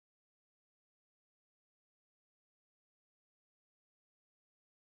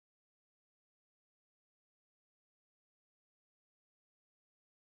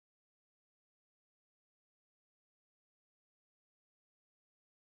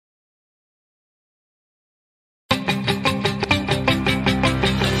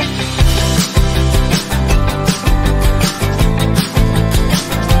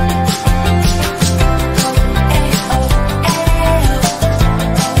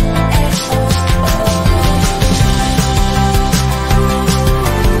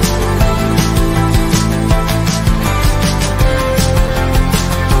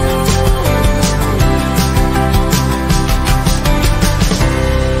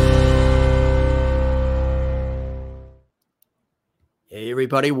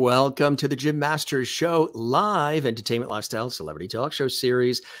everybody. Welcome to the Jim Masters Show, live entertainment, lifestyle, celebrity talk show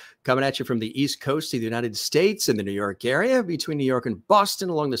series coming at you from the East Coast of the United States and the New York area, between New York and Boston,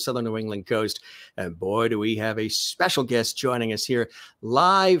 along the southern New England coast. And boy, do we have a special guest joining us here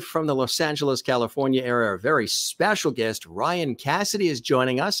live from the Los Angeles, California area. A very special guest, Ryan Cassidy, is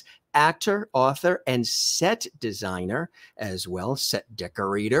joining us. Actor, author, and set designer as well, set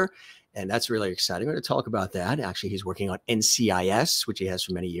decorator. And that's really exciting. We're going to talk about that. Actually, he's working on NCIS, which he has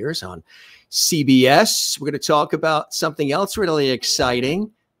for many years, on CBS. We're going to talk about something else really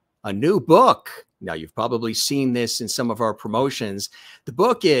exciting, a new book. Now, you've probably seen this in some of our promotions. The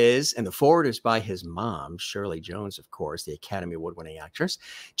book is, and the forward is by his mom, Shirley Jones, of course, the Academy Award-winning actress.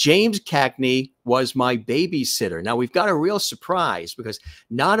 James Cagney Was My Babysitter. Now, we've got a real surprise because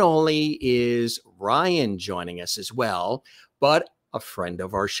not only is Ryan joining us as well, but a friend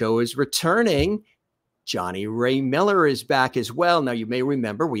of our show is returning. Johnny Ray Miller is back as well. Now, you may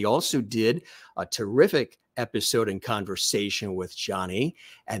remember we also did a terrific episode and conversation with Johnny,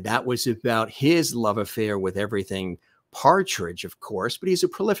 and that was about his love affair with everything Partridge, of course, but he's a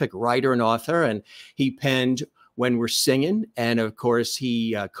prolific writer and author, and he penned When We're Singing, and of course,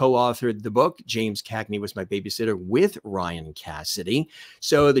 he co-authored the book, James Cagney Was My Babysitter, with Ryan Cassidy.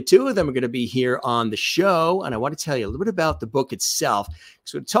 So the two of them are going to be here on the show, and I want to tell you a little bit about the book itself.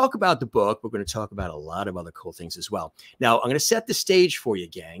 So to talk about the book, we're going to talk about a lot of other cool things as well. Now, I'm going to set the stage for you,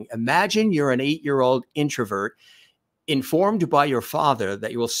 gang. Imagine you're an 8-year-old introvert informed by your father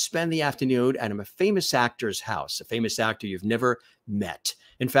that you will spend the afternoon at a famous actor's house, a famous actor you've never met.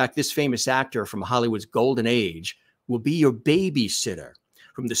 In fact, this famous actor from Hollywood's golden age will be your babysitter.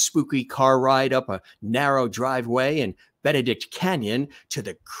 From the spooky car ride up a narrow driveway in Benedict Canyon to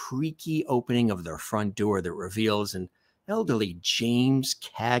the creaky opening of their front door that reveals an elderly James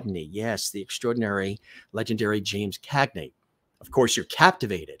Cagney. Yes, the extraordinary, legendary James Cagney. Of course, you're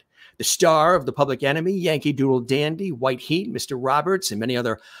captivated. The star of The Public Enemy, Yankee Doodle Dandy, White Heat, Mr. Roberts, and many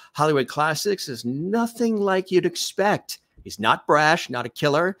other Hollywood classics is nothing like you'd expect. He's not brash, not a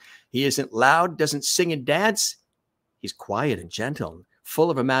killer. He isn't loud, doesn't sing and dance. He's quiet and gentle,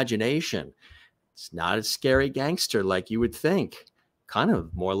 full of imagination. It's not a scary gangster like you would think. Kind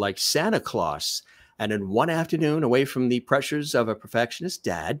of more like Santa Claus. And in one afternoon, away from the pressures of a perfectionist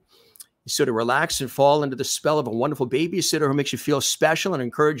dad, you sort of relax and fall into the spell of a wonderful babysitter who makes you feel special and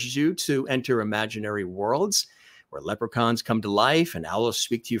encourages you to enter imaginary worlds where leprechauns come to life and owls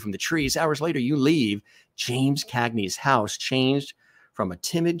speak to you from the trees. Hours later, you leave James Cagney's house, changed from a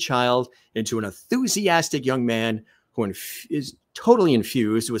timid child into an enthusiastic young man who is totally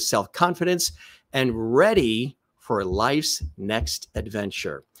infused with self-confidence and ready for life's next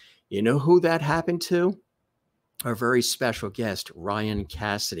adventure. You know who that happened to? Our very special guest, Ryan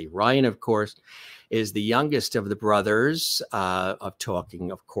Cassidy. Ryan, of course, is the youngest of the brothers, of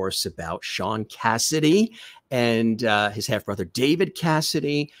talking, of course, about Shaun Cassidy and his half-brother, David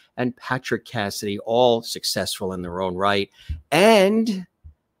Cassidy, and Patrick Cassidy, all successful in their own right, and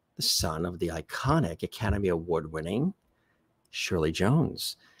the son of the iconic Academy Award-winning Shirley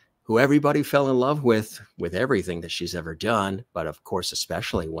Jones, who everybody fell in love with everything that she's ever done, but of course,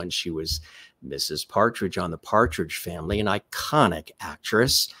 especially when she was Mrs. Partridge on the Partridge Family, an iconic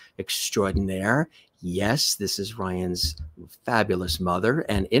actress extraordinaire. Yes, this is Ryan's fabulous mother.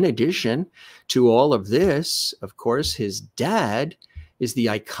 And in addition to all of this, of course, his dad is the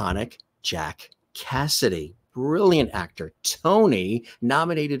iconic Jack Cassidy. Brilliant actor, Tony,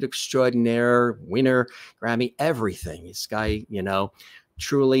 nominated extraordinaire, winner, Grammy, everything. This guy, you know,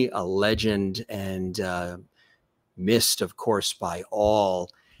 truly a legend and missed, of course, by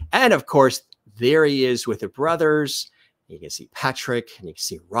all. And of course, there he is with the brothers. You can see Patrick and you can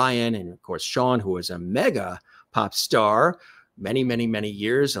see Ryan and of course, Shaun, who was a mega pop star many, many, many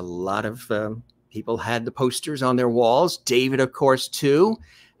years. A lot of people had the posters on their walls. David, of course, too,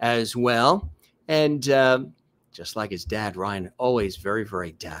 as well. And just like his dad, Ryan, always very,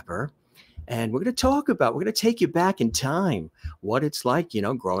 very dapper. And we're going to take you back in time, what it's like, you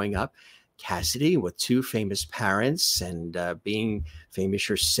know, growing up Cassidy with two famous parents and being famous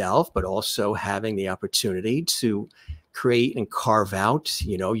yourself, but also having the opportunity to create and carve out,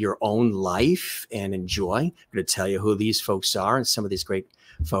 you know, your own life and enjoy. I'm going to tell you who these folks are and some of these great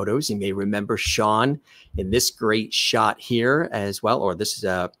photos. You may remember Shaun in this great shot here as well, or this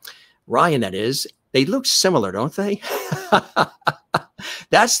is Ryan, that is. They look similar, don't they?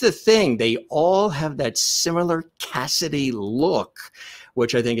 That's the thing. They all have that similar Cassidy look,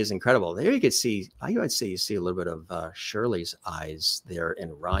 which I think is incredible. There you can see, I would say you see a little bit of Shirley's eyes there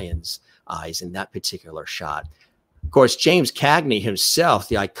and Ryan's eyes in that particular shot. Of course, James Cagney himself,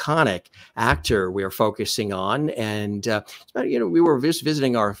 the iconic actor we're focusing on. And, we were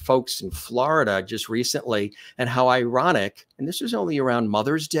visiting our folks in Florida just recently, and how ironic, and this was only around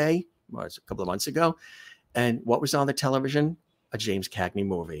Mother's Day, well, it was a couple of months ago. And what was on the television? A James Cagney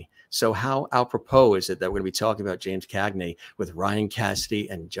movie. So how apropos is it that we're going to be talking about James Cagney with Ryan Cassidy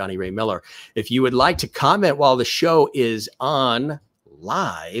and Johnny Ray Miller? If you would like to comment while the show is on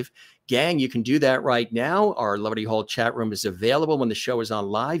live, gang, you can do that right now. Our Liberty Hall chat room is available when the show is on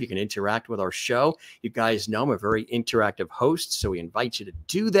live. You can interact with our show. You guys know I'm a very interactive host, so we invite you to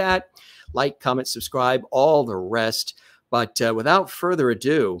do that. Like, comment, subscribe, all the rest. But without further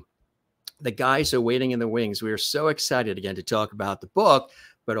ado, the guys are waiting in the wings. We are so excited again to talk about the book,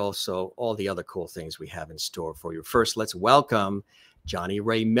 but also all the other cool things we have in store for you. First, let's welcome Johnny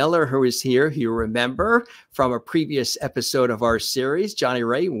Ray Miller, who is here. You remember from a previous episode of our series. Johnny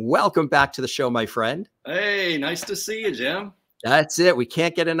Ray, welcome back to the show, my friend. Hey, nice to see you, Jim. That's it. We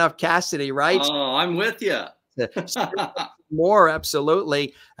can't get enough Cassidy, right? Oh, I'm with you. More,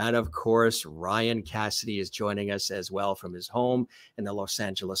 absolutely. And of course, Ryan Cassidy is joining us as well from his home in the Los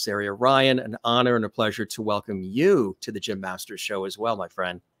Angeles area. Ryan, an honor and a pleasure to welcome you to the Jim Masters Show as well, my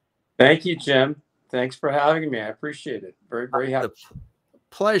friend. Thank you, Jim. Thanks for having me. I appreciate it. Very, very happy. The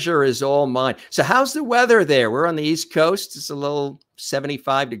pleasure is all mine. So how's the weather there? We're on the East Coast. It's a little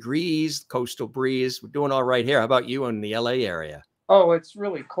 75 degrees, coastal breeze. We're doing all right here. How about you in the LA area? Oh, it's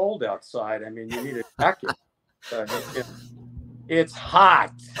really cold outside. I mean, you need a jacket. It's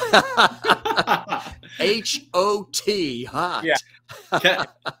hot. H-O-T, hot. Yeah.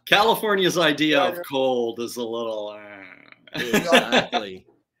 California's idea of cold is a little... Exactly.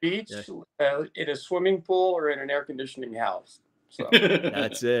 Beach, in a swimming pool, or in an air conditioning house. So.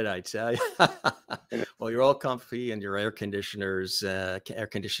 That's it, I tell you. Well, you're all comfy in your air conditioners,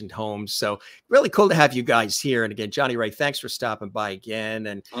 air-conditioned homes. So really cool to have you guys here. And again, Johnny Ray, thanks for stopping by again.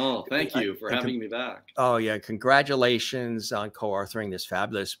 And oh, thank you for having me back. Oh, yeah. Congratulations on co-authoring this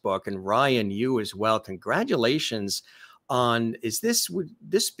fabulous book. And Ryan, you as well. Congratulations on, would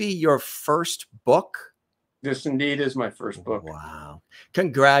this be your first book? This indeed is my first book. Wow.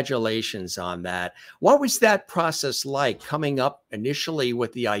 Congratulations on that. What was that process like, coming up initially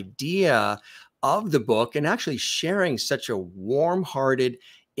with the idea of the book and actually sharing such a warm-hearted,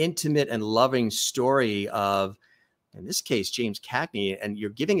 intimate, and loving story of, in this case, James Cagney, and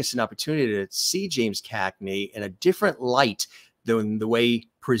you're giving us an opportunity to see James Cagney in a different light than the way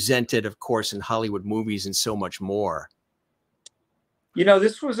presented, of course, in Hollywood movies and so much more? You know,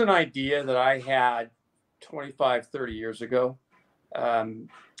 this was an idea that I had 25, 30 years ago.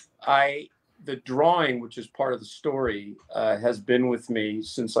 The drawing, which is part of the story, has been with me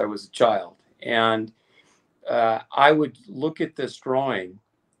since I was a child. And I would look at this drawing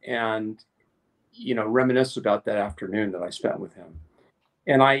and, reminisce about that afternoon that I spent with him.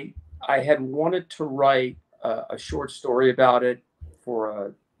 And I had wanted to write a short story about it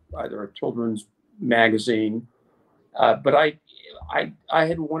for either a children's magazine, but I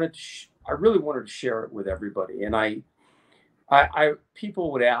had wanted to I really wanted to share it with everybody. And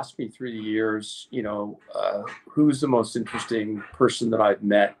people would ask me through the years, who's the most interesting person that I've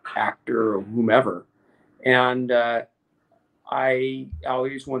met, actor or whomever. And I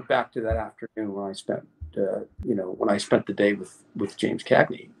always went back to that afternoon when I spent, when I spent the day with James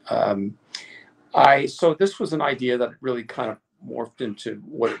Cagney. So this was an idea that really kind of morphed into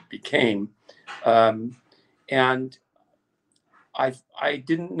what it became. And I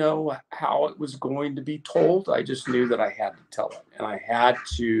didn't know how it was going to be told. I just knew that I had to tell it, and I had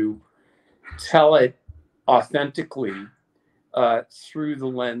to tell it authentically through the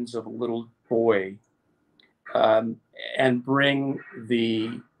lens of a little boy, and bring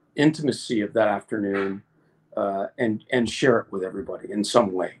the intimacy of that afternoon and share it with everybody in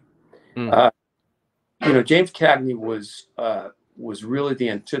some way. James Cagney was really the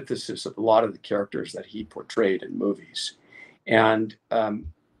antithesis of a lot of the characters that he portrayed in movies. And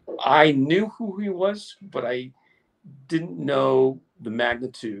I knew who he was, but I didn't know the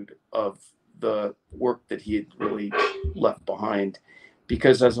magnitude of the work that he had really left behind.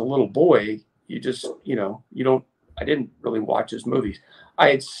 Because as a little boy, I didn't really watch his movies. I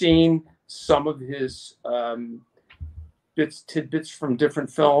had seen some of his tidbits from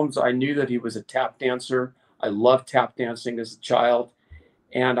different films. I knew that he was a tap dancer. I loved tap dancing as a child.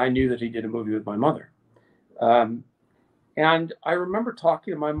 And I knew that he did a movie with my mother. And I remember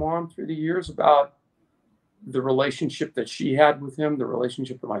talking to my mom through the years about the relationship that she had with him, the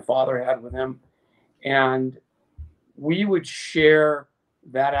relationship that my father had with him. And we would share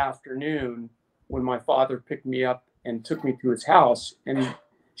that afternoon when my father picked me up and took me to his house. And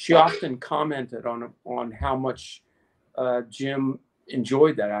she often commented on how much Jim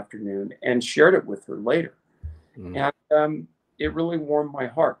enjoyed that afternoon and shared it with her later. And it really warmed my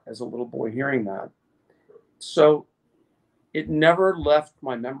heart as a little boy hearing that. So it never left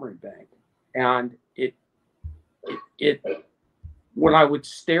my memory bank. And it when I would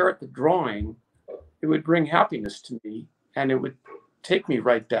stare at the drawing, it would bring happiness to me, and it would take me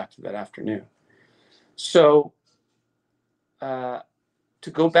right back to that afternoon. So to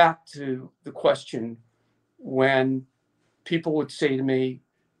go back to the question, when people would say to me,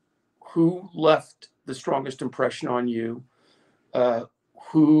 who left the strongest impression on you?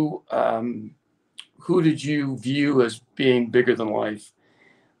 Who did you view as being bigger than life?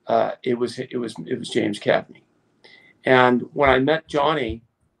 It was James Cagney. And when I met Johnny,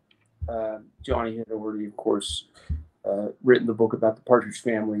 Johnny had already, of course, written the book about the Partridge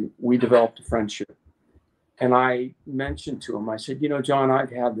Family. We developed a friendship. And I mentioned to him, I said, you know, John,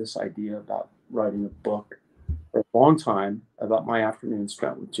 I've had this idea about writing a book for a long time about my afternoon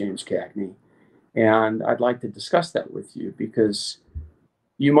spent with James Cagney. And I'd like to discuss that with you because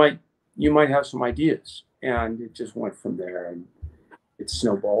you might have some ideas. And it just went from there, and it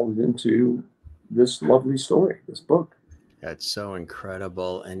snowballed into this lovely story, this book. That's so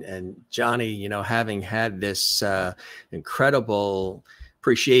incredible. And Johnny, you know, having had this incredible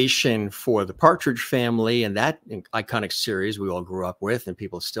appreciation for the Partridge Family and that iconic series we all grew up with and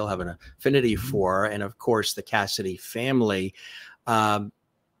people still have an affinity for, and of course the Cassidy family,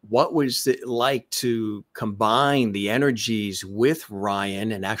 what was it like to combine the energies with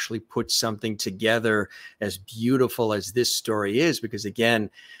Ryan and actually put something together as beautiful as this story is? Because again,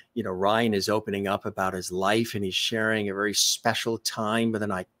 you know, Ryan is opening up about his life and he's sharing a very special time with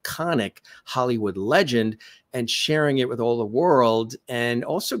an iconic Hollywood legend and sharing it with all the world, and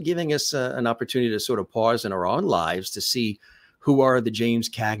also giving us an opportunity to sort of pause in our own lives to see who are the James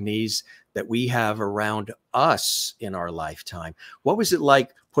Cagneys that we have around us in our lifetime. What was it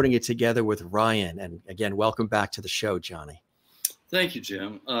like putting it together with Ryan? And again, welcome back to the show, Johnny. Thank you,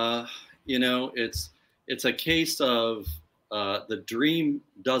 Jim. You know, it's a case of the dream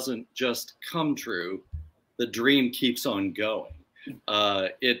doesn't just come true. The dream keeps on going.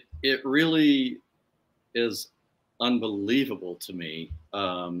 It really is unbelievable to me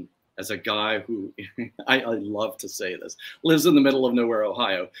as a guy who, I love to say this, lives in the middle of nowhere,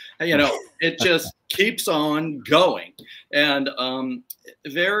 Ohio. You know, it just keeps on going. And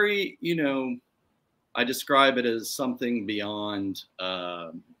very, you know, I describe it as something beyond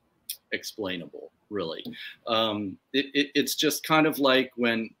explainable, really. It's just kind of like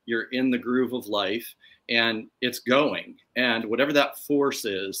when you're in the groove of life and it's going, and whatever that force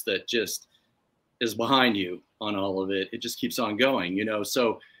is that just is behind you on all of it, it just keeps on going, you know.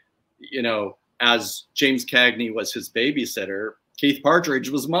 So, you know, as James Cagney was his babysitter, Keith Partridge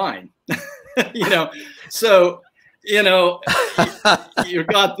was mine. You know, so, you know, you've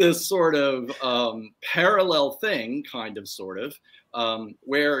got this sort of parallel thing, kind of, sort of,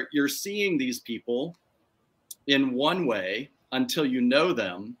 where you're seeing these people in one way until you know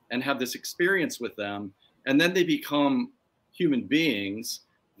them and have this experience with them, and then they become human beings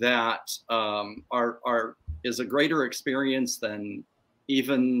that is a greater experience than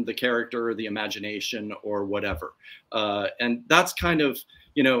even the character or the imagination or whatever. And that's kind of,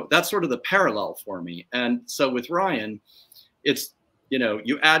 you know, that's sort of the parallel for me. And so with Ryan, it's, you know,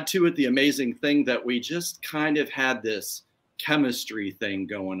 you add to it the amazing thing that we just kind of had this chemistry thing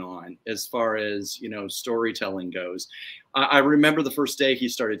going on as far as, you know, storytelling goes. I remember the first day he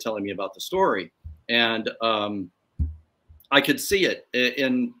started telling me about the story, and I could see it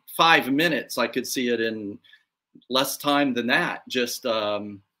in 5 minutes. I could see it in less time than that. Just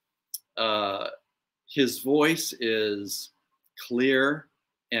his voice is clear,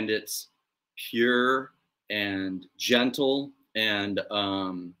 and it's pure and gentle and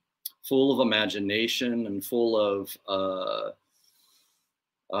full of imagination and full of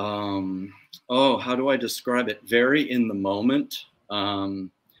oh, how do I describe it? Very in the moment.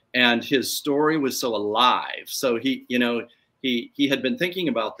 And his story was so alive. So he, you know, he had been thinking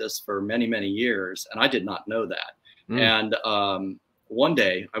about this for many, many years, and I did not know that. And one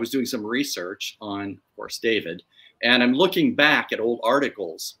day I was doing some research on, of course, David, and I'm looking back at old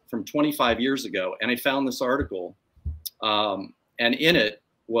articles from 25 years ago, and I found this article, and in it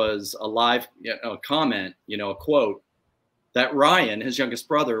was a live, you know, comment, you know, a quote that Ryan, his youngest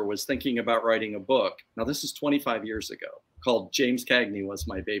brother, was thinking about writing a book. Now, this is 25 years ago, called James Cagney Was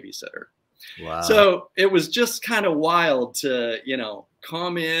My Babysitter. Wow. So it was just kind of wild to, you know,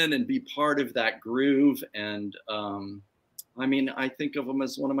 come in and be part of that groove. And I mean, I think of him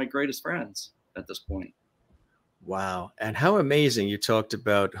as one of my greatest friends at this point. Wow. And how amazing. You talked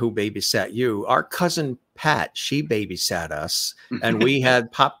about who babysat you. Our cousin Pat. She babysat us, and we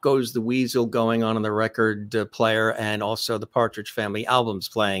had Pop Goes the Weasel going on the record player, and also the Partridge Family albums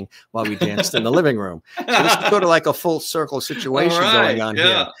playing while we danced in the living room. So this is sort of like a full circle situation going on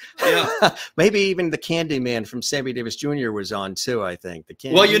here. Yeah. Maybe even the Candyman from Sammy Davis Jr. was on too, I think. The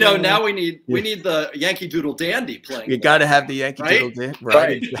Candyman. Well, you know, now we need the Yankee Doodle Dandy playing. You got to have the Yankee Doodle Dandy,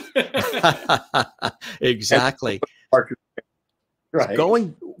 right? Exactly. Right.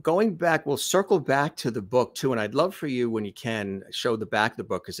 Going back, we'll circle back to the book too, and I'd love for you, when you can, show the back of the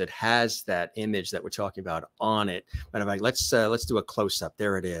book, because it has that image that we're talking about on it. Matter of fact, let's do a close up.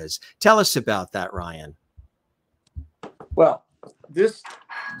 There it is. Tell us about that, Ryan. Well, this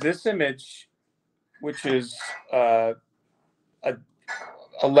image, which is a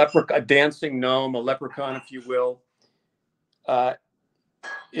dancing gnome, a leprechaun, if you will,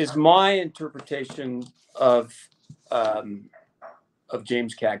 is my interpretation of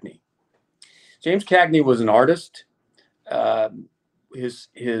James Cagney. James Cagney was an artist.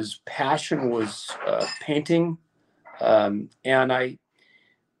 His passion was painting, and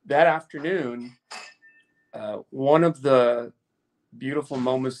that afternoon, one of the beautiful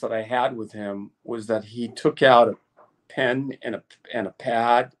moments that I had with him was that he took out a pen and a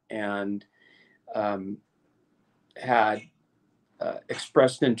pad and had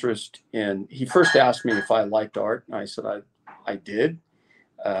expressed interest in. He first asked me if I liked art, and I said I did,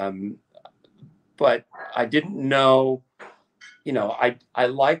 but I didn't know. You know, I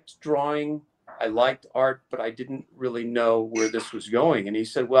liked drawing, I liked art, but I didn't really know where this was going. And he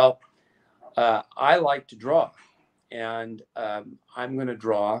said, "Well, I like to draw, and I'm going to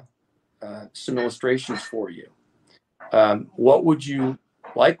draw some illustrations for you. What would you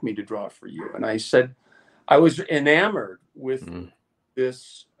like me to draw for you?" And I said, I was enamored with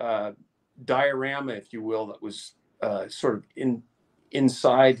this diorama, if you will, that was sort of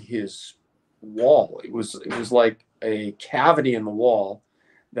inside his wall. It was like a cavity in the wall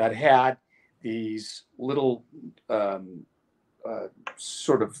that had these little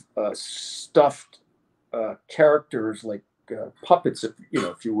sort of stuffed characters, like puppets,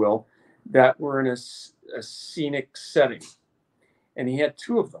 if you will, that were in a scenic setting. And he had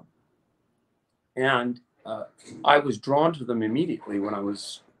two of them. And I was drawn to them immediately when I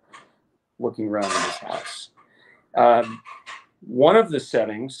was looking around in his house. One of the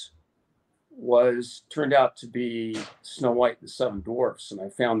settings turned out to be Snow White and the Seven Dwarfs, and I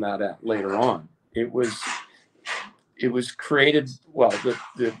found that out later on. It was created. Well,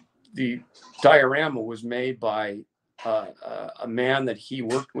 the diorama was made by a man that he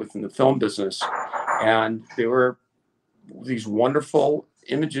worked with in the film business, and there were these wonderful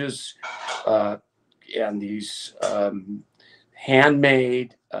images and these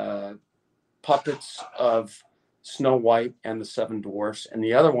handmade puppets of Snow White and the Seven Dwarfs, and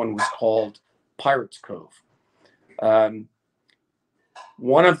the other one was called Pirates Cove.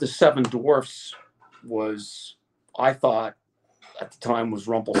 One of the Seven Dwarfs was, I thought at the time, was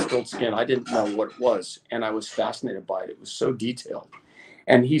Rumpelstiltskin. I didn't know what it was, and I was fascinated by it. It was so detailed.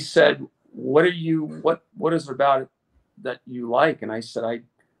 And he said, what is it about it that you like? And I said,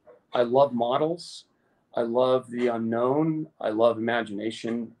 I love models. I love the unknown. I love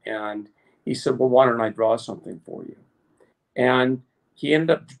imagination. And he said, well, why don't I draw something for you? And he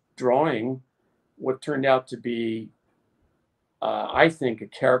ended up drawing what turned out to be, I think, a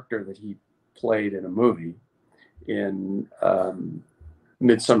character that he played in a movie in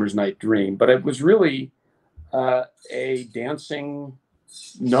Midsummer's Night Dream. But it was really a dancing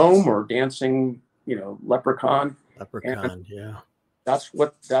gnome or dancing, leprechaun. Leprechaun, yeah. That's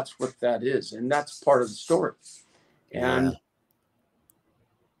what that is, and that's part of the story. And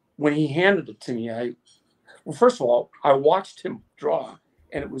when he handed it to me, well, first of all, I watched him draw,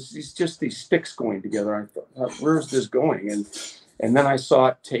 and it was just these sticks going together. I thought, where's this going? And then I saw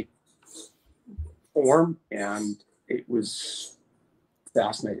it take form, and it was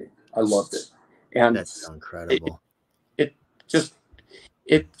fascinating. I loved it. And that's incredible.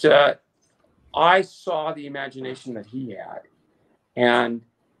 I saw the imagination that he had, and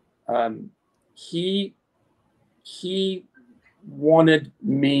he wanted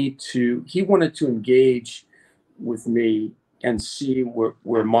to engage with me and see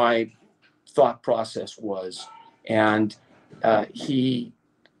where my thought process was, and that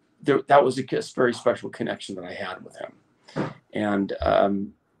was a very special connection that I had with him, and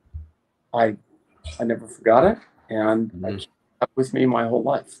I never forgot it, and I kept it with me my whole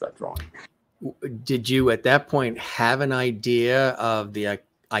life, that drawing. Did you at that point have an idea of the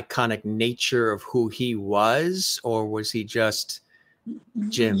iconic nature of who he was, or was he just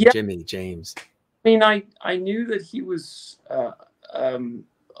Jimmy, James? I mean, I knew that he was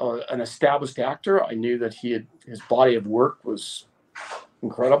an established actor. I knew that his body of work was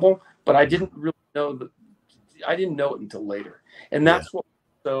incredible, but I didn't really know that. I didn't know it until later, and that's what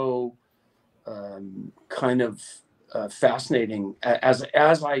was so kind of fascinating.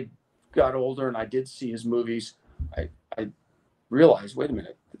 As I got older and I did see his movies, I realized, wait a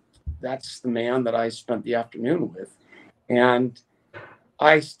minute, that's the man that I spent the afternoon with, and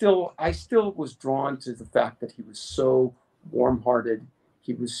I still was drawn to the fact that he was so warm-hearted,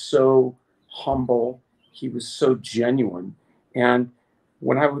 he was so humble, he was so genuine, and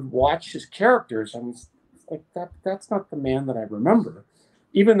when I would watch his characters, I was like, that's not the man that I remember,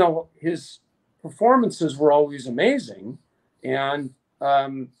 even though his performances were always amazing, and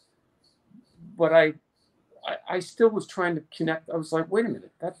but I still was trying to connect. I was like, wait a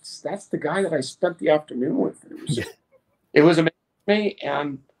minute, that's the guy that I spent the afternoon with. It was amazing to me,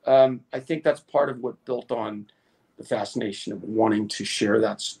 and I think that's part of what built on the fascination of wanting to share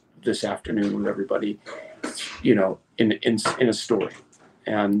this afternoon with everybody, you know, in a story.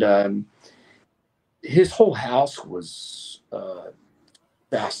 And his whole house was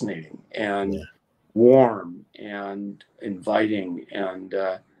fascinating and warm and inviting, and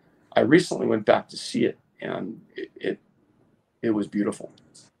I recently went back to see it, and it was beautiful.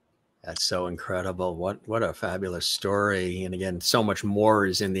 That's so incredible. What a fabulous story. And again, so much more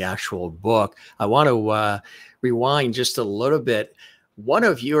is in the actual book. I want to rewind just a little bit. One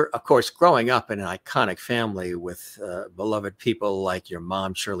of your, of course, growing up in an iconic family with beloved people like your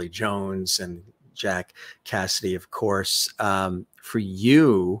mom, Shirley Jones, and Jack Cassidy, of course, for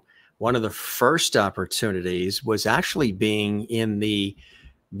you, one of the first opportunities was actually being in the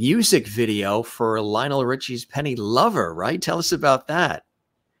music video for Lionel Richie's Penny Lover, right? Tell us about that.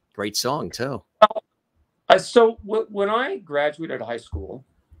 Great song too. So when I graduated high school,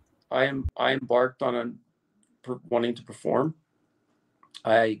 I embarked on wanting to perform.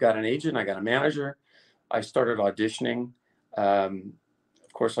 I got an agent, I got a manager, I started auditioning.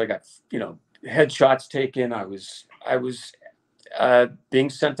 Of course, I got, you know, headshots taken. I was being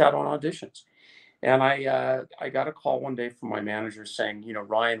sent out on auditions, and I got a call one day from my manager saying, you know,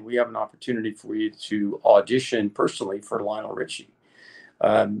 Ryan, we have an opportunity for you to audition personally for Lionel Ritchie.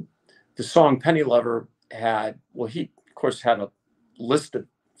 The song Penny Lover had, well, he of course had a list of,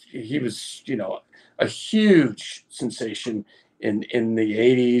 he was, you know, a huge sensation in the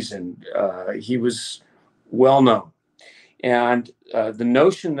 80s, and he was well known. And the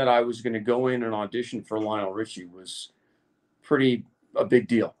notion that I was going to go in and audition for Lionel Ritchie was a big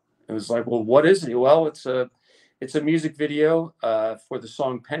deal. It was like, well, what is it? Well, it's a music video for the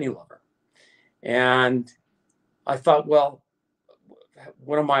song Penny Lover. And I thought, well,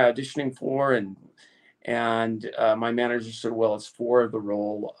 what am I auditioning for? And my manager said, well, it's for the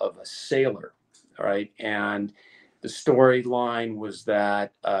role of a sailor. All right. And the storyline was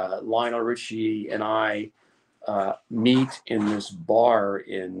that Lionel Ritchie and I meet in this bar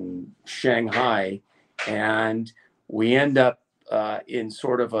in Shanghai, and we end up in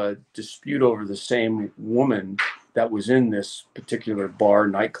sort of a dispute over the same woman that was in this particular bar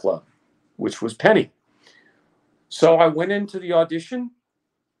nightclub, which was Penny. So I went into the audition.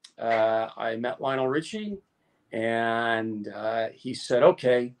 I met Lionel Ritchie, and he said,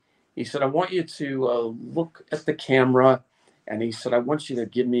 okay. He said, I want you to look at the camera. And he said, I want you to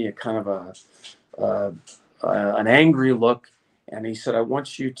give me a kind of an angry look. And he said, I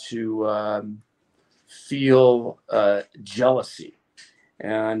want you to feel jealousy.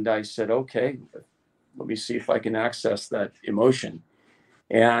 And I said, okay, let me see if I can access that emotion.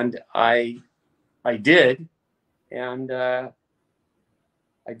 And I did. And I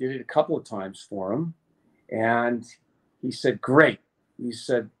did it a couple of times for him. And he said, great. He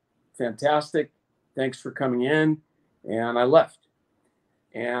said, fantastic. Thanks for coming in. And I left.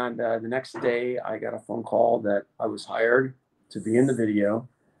 And the next day I got a phone call that I was hired to be in the video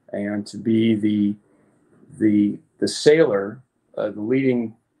and to be the sailor, the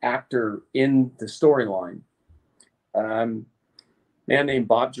leading actor in the storyline. A man named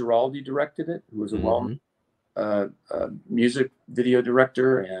Bob Giraldi directed it, who was a well-known music video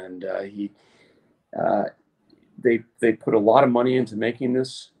director, and they put a lot of money into making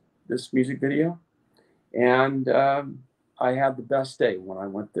this music video, and I had the best day when I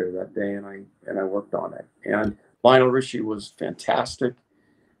went there that day, and I worked on it. And Lionel Ritchie was fantastic,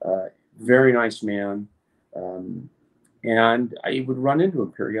 very nice man, and I would run into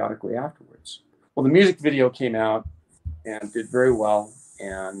him periodically afterwards. Well, the music video came out and did very well,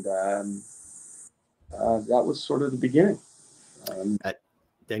 and that was sort of the beginning.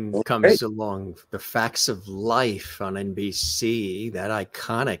 Then comes along The Facts of Life on NBC, that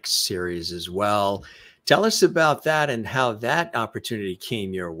iconic series as well. Tell us about that and how that opportunity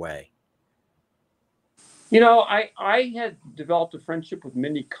came your way. You know, I had developed a friendship with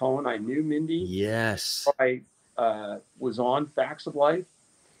Mindy Cohn. I knew Mindy. Yes. I was on Facts of Life,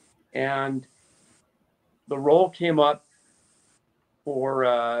 and the role came up for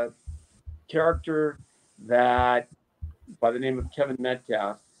a character that, by the name of Kevin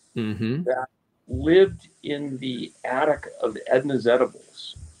Metcalf, that lived in the attic of Edna's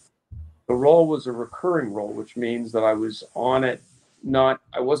Edibles. The role was a recurring role, which means that I was on it.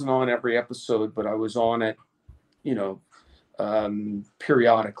 I wasn't on every episode, but I was on it, you know,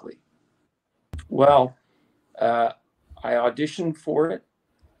 periodically. Well, I auditioned for it.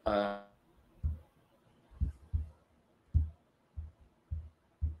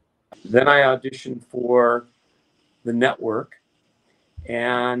 Then I auditioned for the network,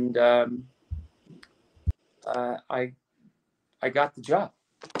 and I got the job,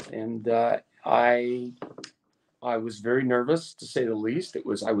 and I was very nervous, to say the least.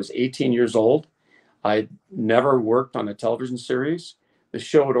 I was 18 years old. I'd never worked on a television series. The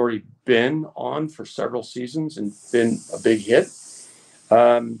show had already been on for several seasons and been a big hit.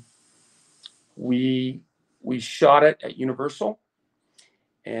 We shot it at Universal,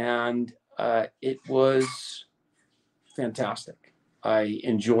 and it was fantastic. I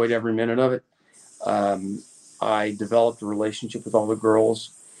enjoyed every minute of it. I developed a relationship with all the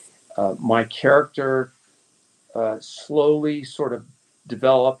girls. My character slowly sort of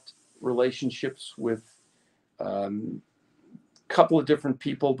developed relationships with a couple of different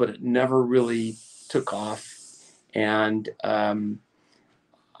people, but it never really took off. And a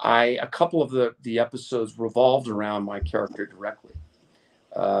couple of the episodes revolved around my character directly.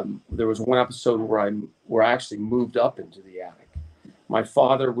 There was one episode where I actually moved up into the attic. My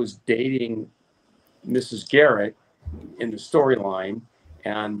father was dating Mrs. Garrett in the storyline,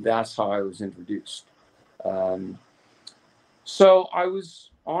 and that's how I was introduced. So I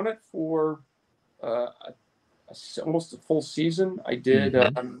was on it for almost a full season. I did,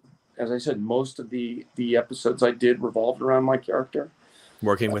 as I said, most of the episodes I did revolved around my character.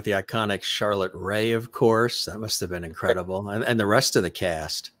 Working with the iconic Charlotte Rae, of course. That must have been incredible. And the rest of the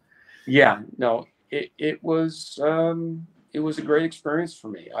cast. Yeah, no, it was a great experience for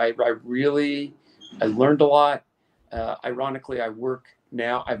me. I learned a lot. Ironically, I've worked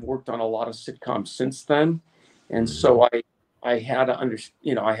on a lot of sitcoms since then. And so I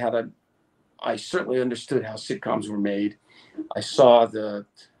certainly understood how sitcoms were made. I saw the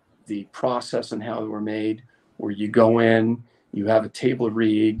process and how they were made, where you go in, you have a table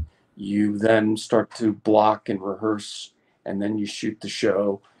read, you then start to block and rehearse, and then you shoot the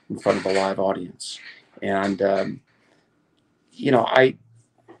show in front of a live audience. And I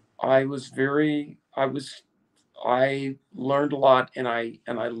learned a lot, and I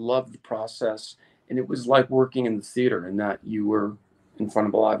loved the process. And it was like working in the theater, in that you were in front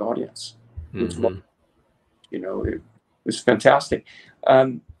of a live audience. Which was, it was fantastic.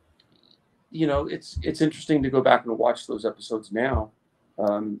 It's interesting to go back and watch those episodes now.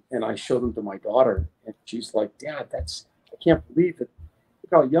 And I show them to my daughter, and she's like, "Dad, I can't believe it.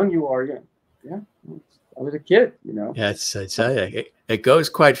 Look how young you are." Yeah, I was a kid, Yes, I tell you, it goes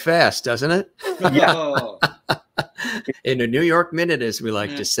quite fast, doesn't it? Yeah. In a New York minute, as we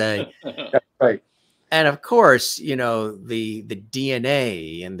like to say. That's right. And of course, the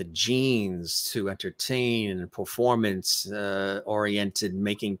DNA and the genes to entertain and performance oriented,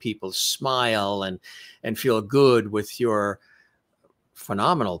 making people smile and feel good with your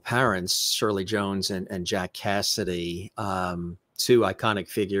phenomenal parents, Shirley Jones and Jack Cassidy, two iconic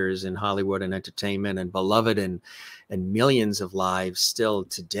figures in Hollywood and entertainment, and beloved in millions of lives still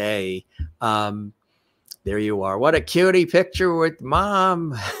today. There you are. What a cutie picture with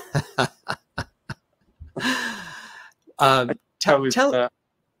Mom. Tell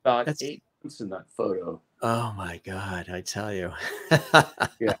about 8 months in that photo. Oh my God, I tell you.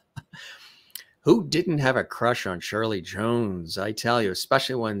 Yeah. Who didn't have a crush on Shirley Jones? I tell you,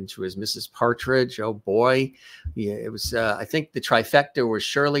 especially when she was Mrs. Partridge. Oh boy. Yeah, it was, I think the trifecta was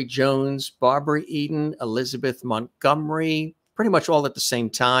Shirley Jones, Barbara Eden, Elizabeth Montgomery, pretty much all at the same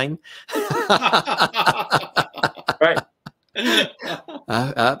time. Right.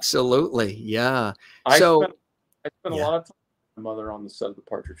 Absolutely. Yeah. I spent yeah. a lot of time with my mother on the set of the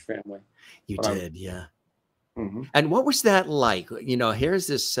Partridge Family. You did. Yeah. Mm-hmm. And what was that like? Here's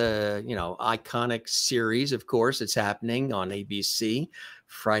this, iconic series. Of course, it's happening on ABC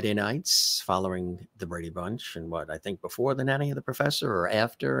Friday nights following the Brady Bunch, and I think before the Nanny of the Professor or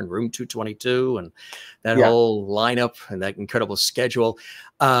after, and Room 222, and that whole lineup and that incredible schedule.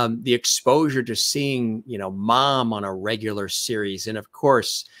 The exposure to seeing, Mom on a regular series, and of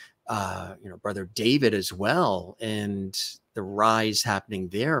course, brother David as well, and the rise happening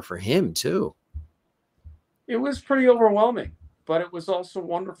there for him too. It was pretty overwhelming, but it was also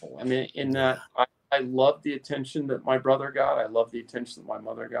wonderful. I mean, in that I loved the attention that my brother got. I loved the attention that my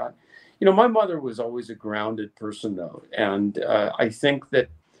mother got. My mother was always a grounded person, though, and I think that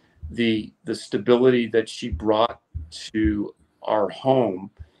the stability that she brought to our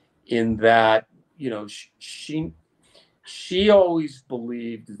home, in that she always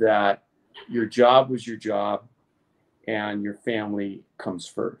believed that your job was your job and your family comes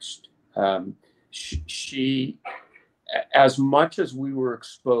first. She, as much as we were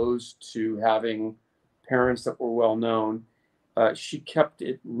exposed to having parents that were well known, she kept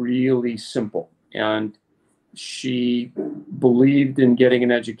it really simple. And she believed in getting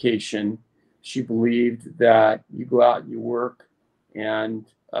an education. She believed that you go out and you work, and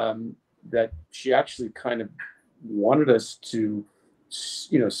that she actually kind of wanted us to,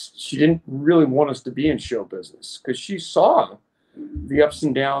 she didn't really want us to be in show business, because she saw the ups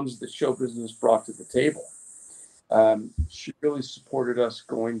and downs that show business brought to the table. She really supported us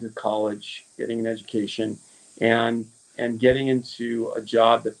going to college, getting an education, and getting into a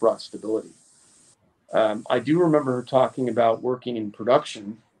job that brought stability. I do remember her talking about working in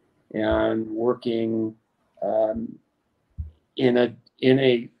production and working in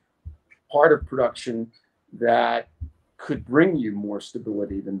a part of production that could bring you more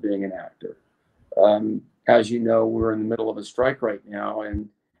stability than being an actor. As you know, we're in the middle of a strike right now, and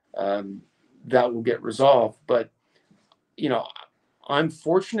that will get resolved. But I'm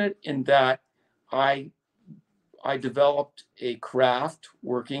fortunate in that I developed a craft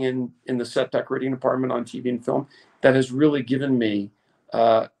working in the set decorating department on TV and film that has really given me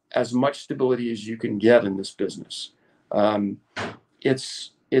as much stability as you can get in this business.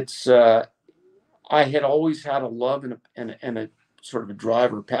 I had always had a love and a sort of a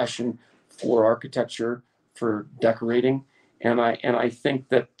drive or passion for architecture, for decorating, and I think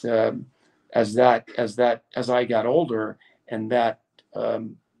that as I got older and that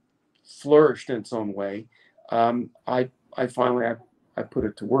flourished in its own way, I finally put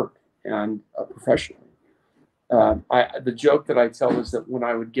it to work, and professionally. The joke that I tell is that when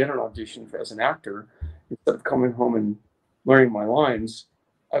I would get an audition as an actor, instead of coming home and learning my lines,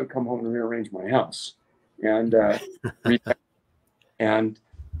 I would come home and rearrange my house, and and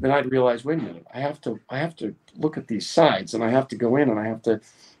then I'd realize, wait a minute, I have to look at these sides, and I have to go in, and I have to.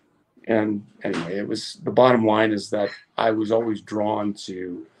 And anyway, it was, the bottom line is that I was always drawn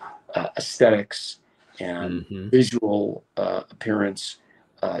to aesthetics and visual appearance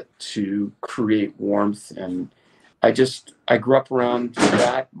to create warmth. And I grew up around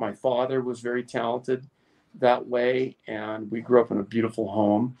that. My father was very talented that way, and we grew up in a beautiful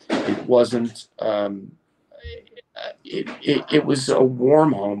home. It wasn't, it was a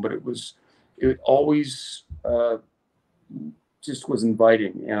warm home, but it always just was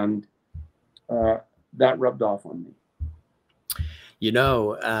inviting, and that rubbed off on me.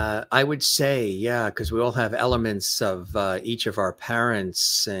 I would say, yeah, because we all have elements of each of our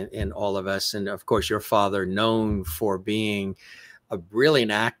parents in all of us. And of course, your father, known for being a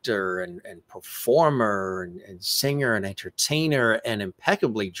brilliant actor and performer and singer and entertainer, and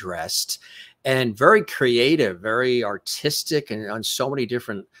impeccably dressed and very creative, very artistic, and on so many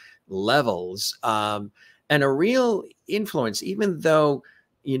different levels, and a real influence, even though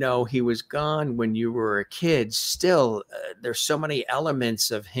he was gone when you were a kid. Still, there's so many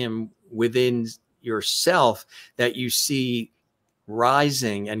elements of him within yourself that you see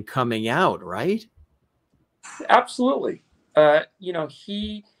rising and coming out, right? Absolutely.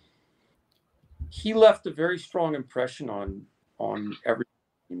 He left a very strong impression on everything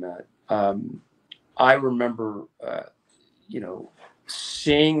he met. I remember,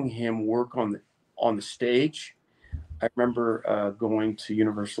 seeing him work on the stage. I remember going to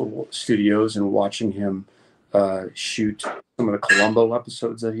Universal Studios and watching him shoot some of the Columbo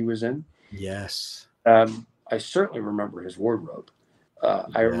episodes that he was in. Yes. I certainly remember his wardrobe.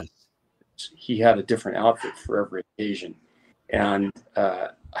 I remember he had a different outfit for every occasion. And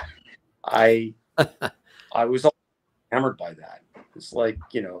I was all enamored by that. It's like,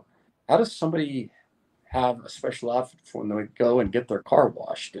 how does somebody have a special outfit for when they go and get their car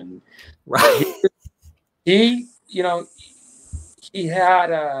washed? And right. He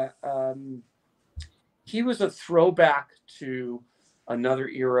had he was a throwback to another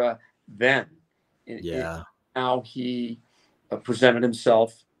era then. Yeah. How he presented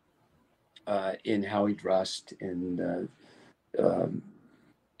himself, in how he dressed, and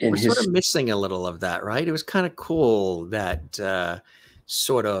we're sort of missing a little of that, right? It was kind of cool, that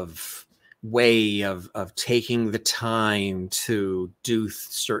sort of way of taking the time to do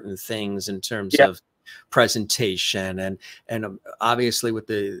certain things in terms Yeah. of presentation, and obviously with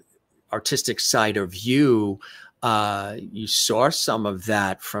the artistic side of you, you saw some of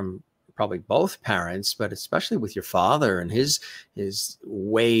that from probably both parents, but especially with your father and his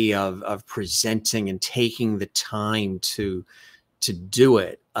way of presenting and taking the time to do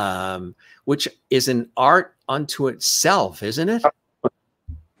it, which is an art unto itself, isn't it?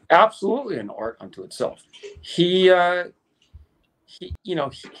 Absolutely an art unto itself. He you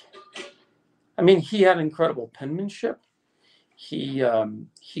know, I mean, he had incredible penmanship. He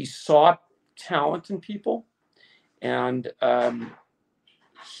saw talent in people, and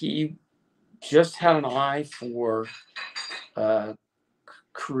he just had an eye for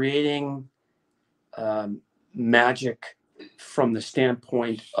creating magic from the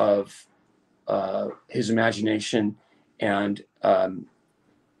standpoint of his imagination and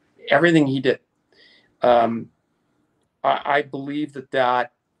everything he did. I believe that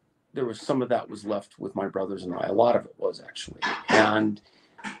there was some of that was left with my brothers and I. A lot of it was, actually. And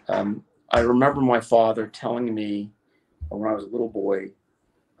I remember my father telling me when I was a little boy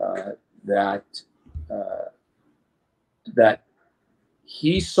that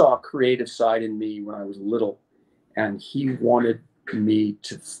he saw a creative side in me when I was little, and he wanted me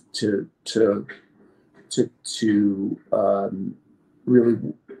to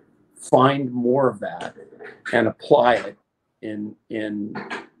really find more of that and apply it in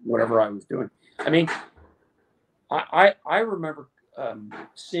whatever I was doing. I mean, I remember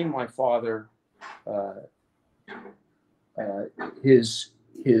seeing my father, his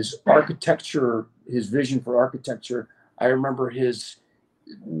architecture, his vision for architecture. I remember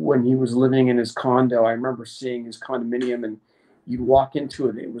when he was living in his condo. I remember seeing his condominium, and you'd walk into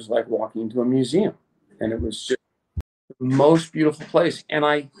it. It was like walking into a museum, and it was just the most beautiful place. And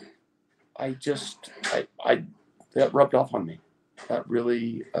I that rubbed off on me. That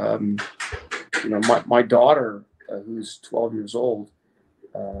really, my daughter, who's 12 years old,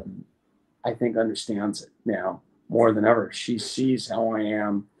 I think understands it now more than ever. She sees how I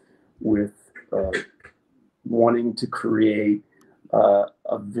am with wanting to create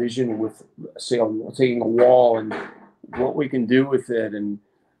a vision with, say, taking a wall and what we can do with it, and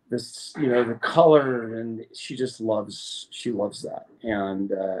this, the color, and she loves that.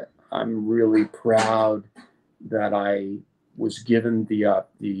 And I'm really proud that I was given the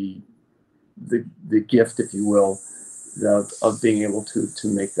gift, if you will, of being able to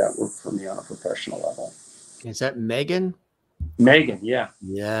make that work for me on a professional level. Is that Megan? Megan, yeah.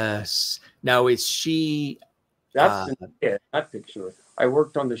 Yes. Now, is she? That's that picture. I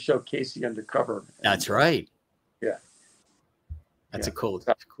worked on the show Casey Undercover. That's right. Yeah. That's a cool.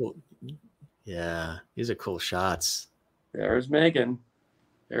 Yeah, these are cool shots. There's Megan.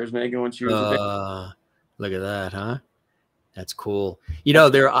 There's Megan when she was a baby. Look at that, huh? That's cool.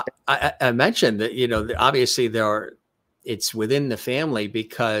 I mentioned that, obviously it's within the family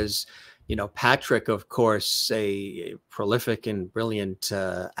because, Patrick, of course, a prolific and brilliant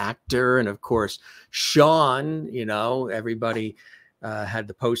actor. And of course, Shaun, everybody had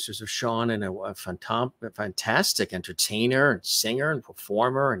the posters of Shaun, and a fantastic entertainer and singer and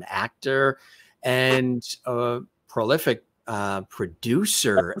performer and actor, and a prolific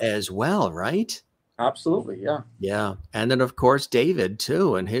producer as well, right? Absolutely, yeah. Yeah. And then, of course, David,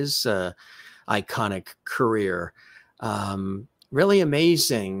 too, and his iconic career. Really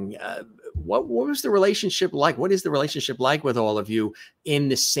amazing. What was the relationship like? What is the relationship like with all of you in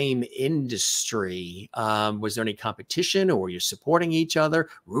the same industry? Was there any competition, or were you supporting each other,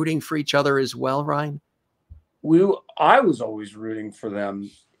 rooting for each other as well, Ryan? I was always rooting for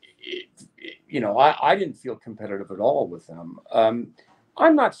them. I didn't feel competitive at all with them.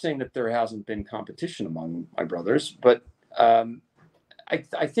 I'm not saying that there hasn't been competition among my brothers, but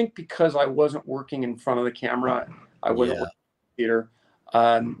I think because I wasn't working in front of the camera, I wasn't working in theater.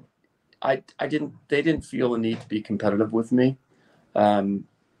 They didn't feel the need to be competitive with me.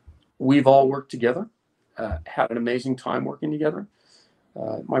 We've all worked together, had an amazing time working together.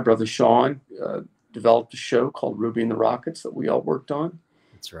 My brother Shaun developed a show called Ruby and the Rockets that we all worked on.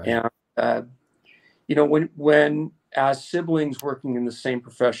 That's right. And when as siblings working in the same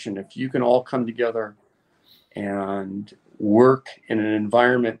profession, if you can all come together and work in an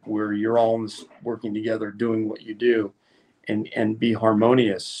environment where you're all working together doing what you do and be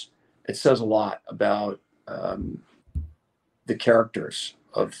harmonious, it says a lot about the characters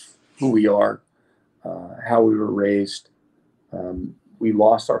of who we are, how we were raised. We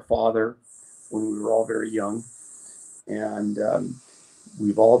lost our father when we were all very young, and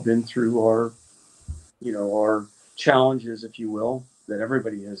we've all been through our challenges, if you will. that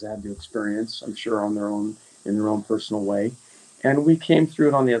everybody has had to experience, I'm sure, on their own, in their own personal way. And we came through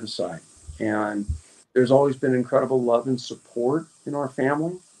it on the other side. And there's always been incredible love and support in our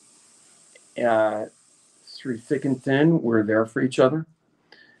family. Through thick and thin, we're there for each other.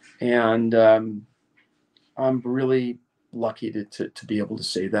 And I'm really lucky to be able to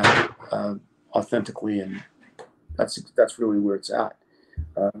say that authentically. And that's really where it's at.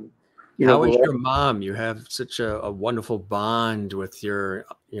 How is your mom? You have such a wonderful bond with your,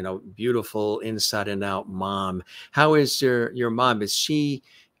 beautiful inside and out mom. How is your mom? Is she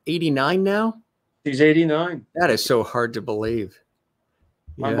 89 now? She's 89. That is so hard to believe.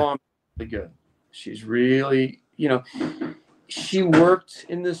 My mom is really good. She's really, she worked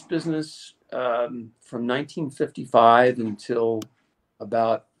in this business from 1955 until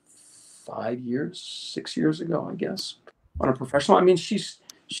about 6 years ago, I guess, on a professional. I mean, she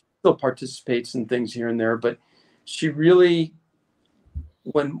still participates in things here and there, but she really,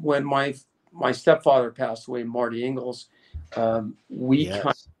 when my stepfather passed away, Marty Ingalls, we kind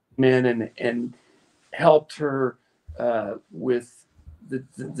of came in and helped her with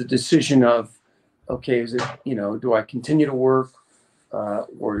the decision of, okay, is it, do I continue to work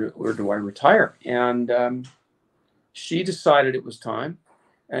or do I retire? And she decided it was time,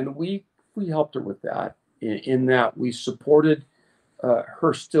 and we helped her with that. In that we supported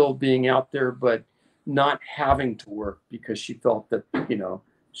her still being out there, but not having to work, because she felt that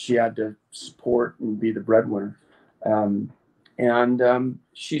she had to support and be the breadwinner. And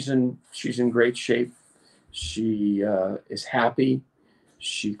she's in great shape. She is happy.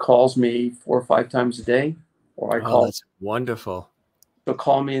 She calls me 4 or 5 times a day, or I call. That's wonderful. She'll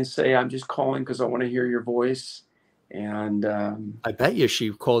call me and say, "I'm just calling because I want to hear your voice." And I bet you she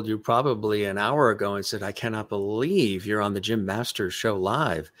called you probably an hour ago and said, "I cannot believe you're on the Jim Masters show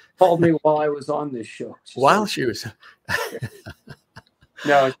live." Called me while I was on this show. While she was.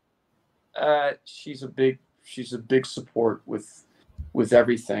 No, she's a big support with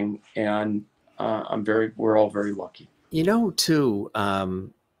everything, and we're all very lucky. Too,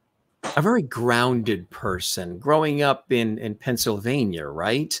 a very grounded person growing up in Pennsylvania,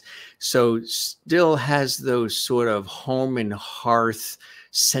 right? So still has those sort of home and hearth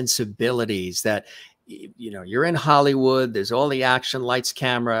sensibilities that, you're in Hollywood, there's all the action, lights,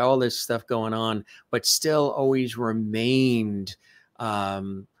 camera, all this stuff going on, but still always remained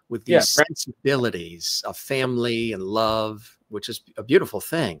with these sensibilities of family and love, which is a beautiful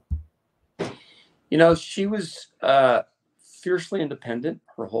thing. She was fiercely independent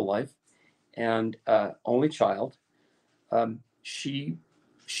her whole life, and only child. She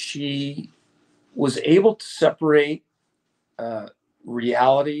was able to separate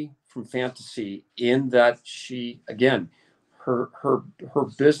reality from fantasy, in that she, again, her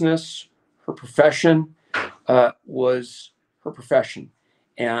business, her profession was her profession,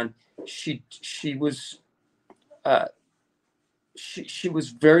 and she was she was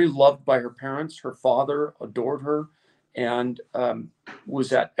very loved by her parents. Her father adored her, and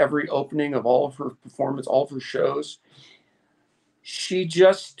was at every opening of all of her performance, all of her shows. She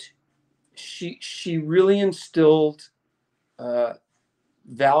really instilled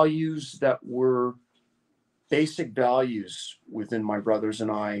values that were basic values within my brothers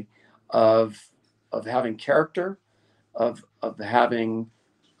and I, of having character, of having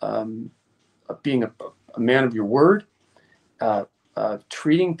of being a man of your word,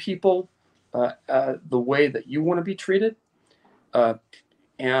 treating people the way that you want to be treated,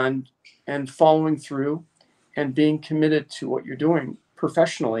 and following through, and being committed to what you're doing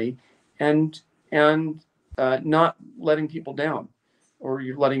professionally, and not letting people down, or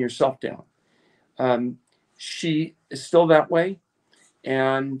you're letting yourself down. She is still that way,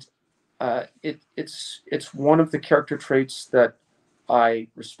 and it's one of the character traits that I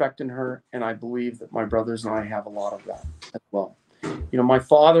respect in her, and I believe that my brothers and I have a lot of that as well. My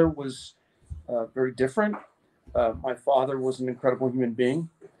father was very different. My father was an incredible human being,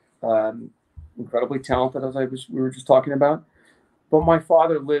 incredibly talented, as we were just talking about. But my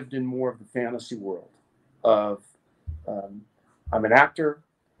father lived in more of the fantasy world of, I'm an actor,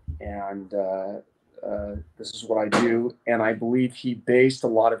 and this is what I do. And I believe he based a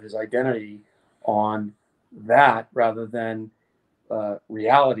lot of his identity on that, rather than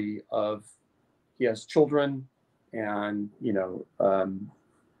reality of, he has children, and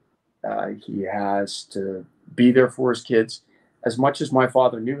he has to be there for his kids. As much as my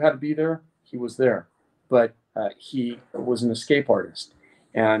father knew how to be there, he was there, but he was an escape artist,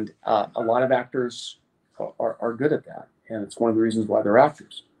 and a lot of actors are good at that, and it's one of the reasons why they're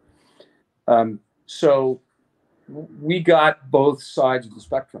actors. So we got both sides of the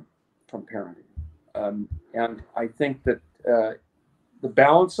spectrum from parenting, and I think that the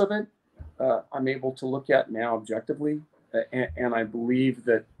balance of it, I'm able to look at now objectively, and I believe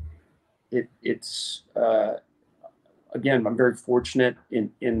that it's again, I'm very fortunate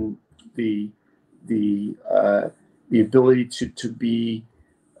in the ability to be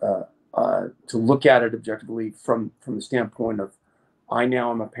to look at it objectively from the standpoint of, I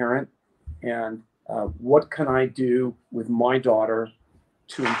now am a parent, and what can I do with my daughter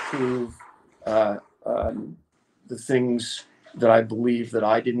to improve the things that I believe that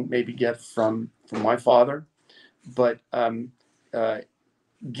I didn't maybe get from my father, but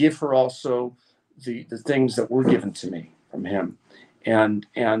give her also the things that were given to me from him, and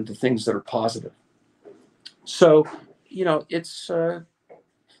the things that are positive. So, it's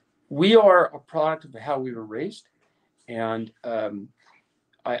we are a product of how we were raised, and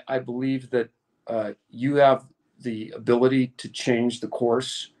I believe that you have the ability to change the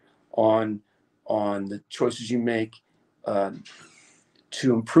course on the choices you make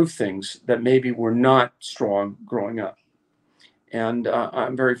to improve things that maybe were not strong growing up. And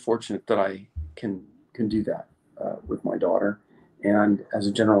I'm very fortunate that I can do that with my daughter, and as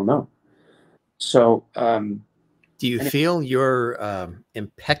a general, no. So, do you feel your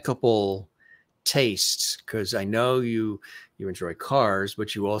impeccable tastes? Because I know you enjoy cars,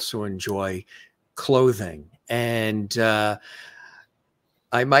 but you also enjoy clothing, and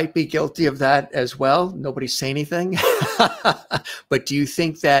I might be guilty of that as well. Nobody say anything. But do you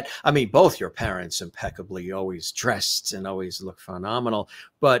think that, I mean, both your parents impeccably always dressed and always look phenomenal,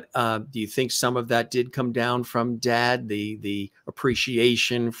 but do you think some of that did come down from Dad, the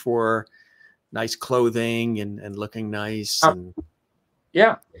appreciation for nice clothing and looking nice? And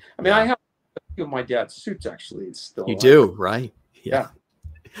yeah, I mean, I have a few of my dad's suits, actually. It's still, you do, right? Yeah.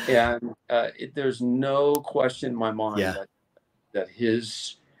 And there's no question in my mind that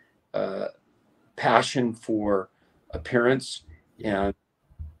his passion for appearance and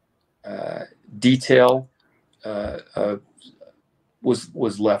detail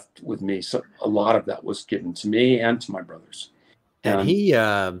was left with me. So a lot of that was given to me and to my brothers. And he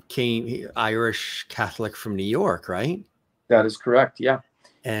came Irish Catholic from New York, right? That is correct. Yeah.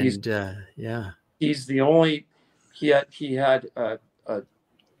 And he's the only. He had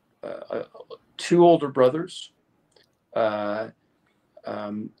two older brothers, and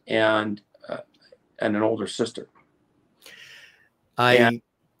an older sister. And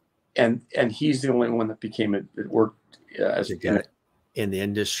he's the only one that became it worked as in the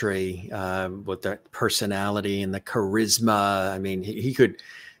industry with the personality and the charisma. I mean, he could,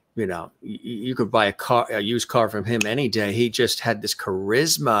 you could buy a used car from him any day. He just had this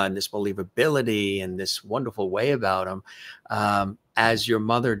charisma and this believability and this wonderful way about him, as your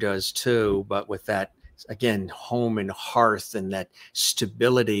mother does too, but with that, again, home and hearth and that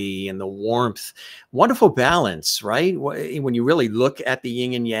stability and the warmth. Wonderful balance, right? When you really look at the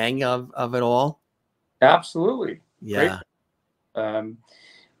yin and yang of it all. Absolutely. Yeah.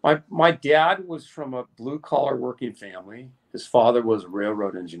 My dad was from a blue collar working family. His father was a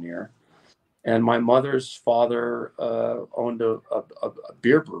railroad engineer, and my mother's father owned a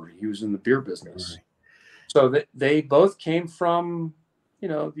beer brewery. He was in the beer business. Right. So they both came from,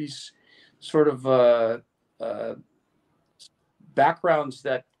 these sort of backgrounds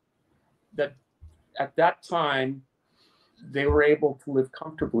that at that time they were able to live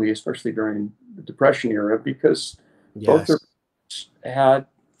comfortably, especially during the Depression era, because both their had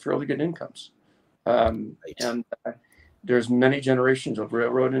fairly good incomes. And there's many generations of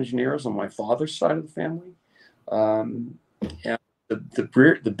railroad engineers on my father's side of the family. And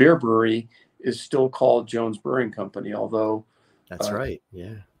the beer brewery is still called Jones Brewing Company, although that's right.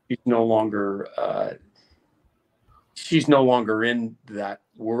 Yeah. She's no longer in that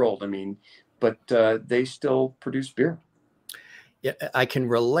world. I mean, but they still produce beer. Yeah, I can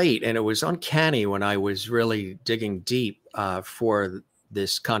relate. And it was uncanny when I was really digging deep for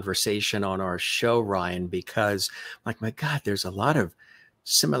this conversation on our show, Ryan, because like, my God, there's a lot of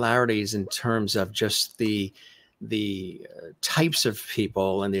similarities in terms of just the types of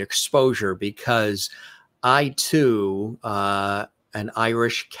people and the exposure, because I too, an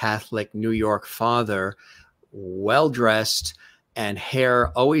Irish Catholic New York father, well-dressed and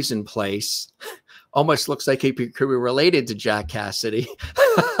hair always in place, almost looks like he could be related to Jack Cassidy.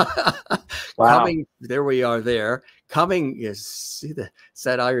 Wow. There we are there. See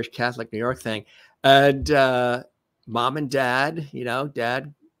that Irish Catholic New York thing. And mom and dad,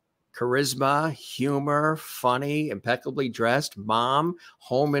 dad, charisma, humor, funny, impeccably dressed. Mom,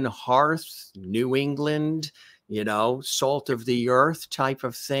 home and hearth, New England, salt of the earth type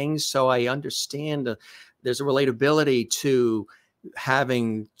of thing. So I understand there's a relatability to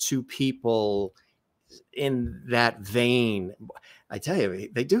having two people in that vein. I tell you,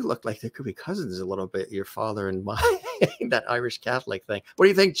 they do look like they could be cousins a little bit, your father and my that Irish Catholic thing. What do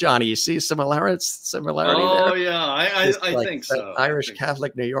you think, Johnny? You see similarity Oh there? yeah, I Like think that so. Irish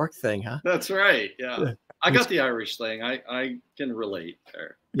Catholic New York thing, huh? That's right. Yeah. Yeah. I got the Irish thing. I can relate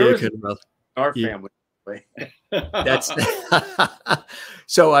there. There You was could, well, our you, family. that's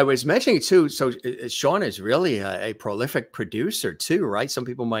so I was mentioning too. So Shaun is really a prolific producer too, right? Some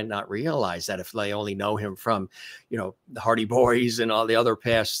people might not realize that if they only know him from, you know, the Hardy Boys and all the other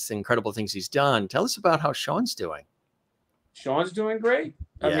past incredible things he's done. Tell us about how Shaun's doing. Shaun's doing great.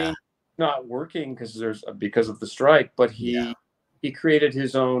 Yeah. I mean, not working because of the strike, but he created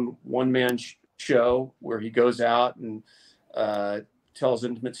his own one-man show where he goes out and tells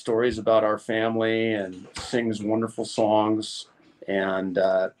intimate stories about our family and sings wonderful songs. And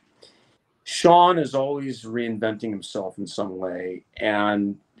Shaun is always reinventing himself in some way,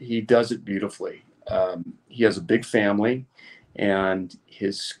 and he does it beautifully. He has a big family, and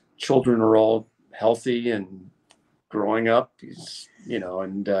his children are all healthy and growing up. He's, you know,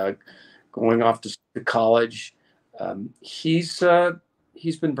 and going off to college. He's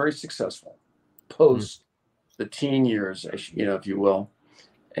been very successful post the teen years, you know, if you will,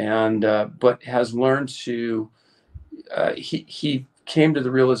 and but has learned to. He came to the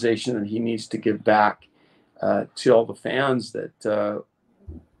realization that he needs to give back to all the fans that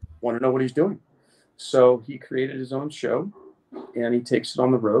want to know what he's doing. So he created his own show, and he takes it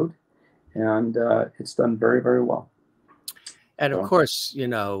on the road, and it's done very, very well. And of course, you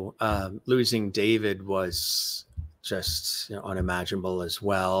know, losing David was just, you know, unimaginable as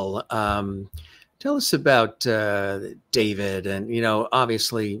well. Tell us about David, and, you know,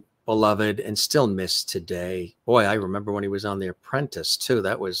 obviously beloved and still missed today. Boy, I remember when he was on The Apprentice too.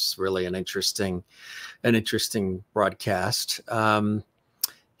 That was really an interesting broadcast.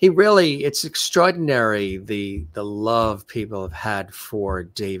 He really, it's extraordinary the love people have had for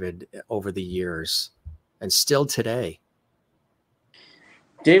David over the years, and still today.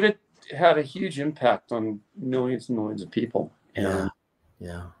 David had a huge impact on millions and millions of people. And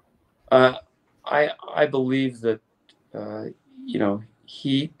I believe that you know,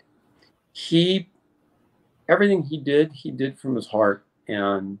 he everything he did from his heart,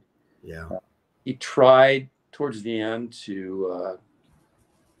 and he tried towards the end to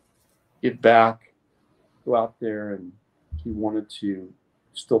give back, go out there, and he wanted to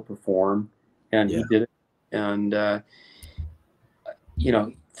still perform, and he did it. And you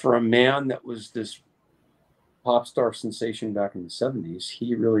know, for a man that was this pop star sensation back in the 70s,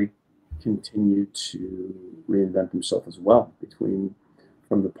 he really continued to reinvent himself as well,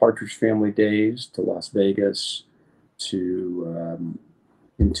 from the Partridge Family days to Las Vegas to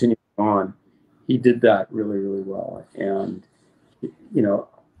continuing on. He did that really, really well. And, you know,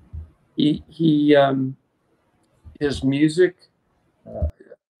 his music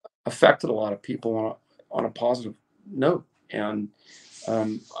affected a lot of people on a positive note. And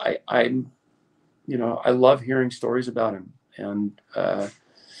you know, I love hearing stories about him. And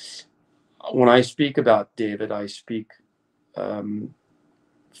when I speak about David, I speak with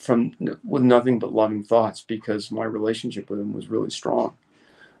nothing but loving thoughts, because my relationship with him was really strong.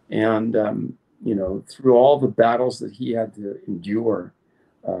 And you know, through all the battles that he had to endure,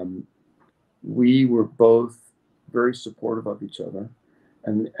 we were both very supportive of each other,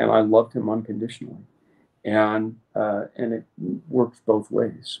 and I loved him unconditionally. And it worked both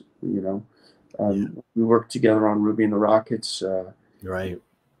ways, you know. We worked together on Ruby and the Rockets. Right.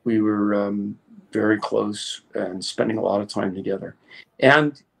 We were very close and spending a lot of time together.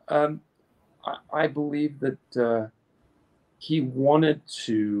 And I believe that he wanted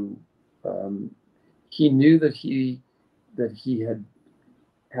to. He knew that he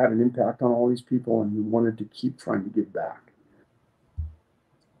had an impact on all these people, and he wanted to keep trying to give back.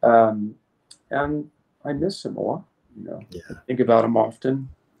 And I miss him a lot. You know, I think about him often.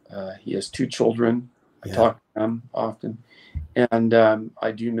 He has 2 children. I talk to them often, and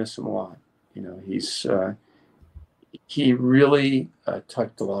I do miss him a lot. You know, he really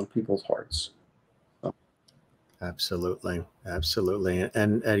touched a lot of people's hearts. So. Absolutely,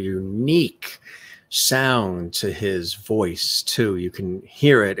 and a unique sound to his voice too. You can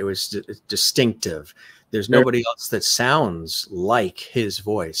hear it; it was distinctive. There's nobody else that sounds like his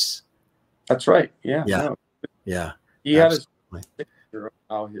voice. That's right. Yeah. Yeah. No. Yeah. He had his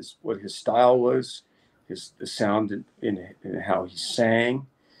what his style was, the sound in how he sang.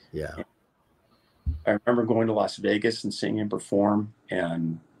 Yeah. And I remember going to Las Vegas and seeing him perform,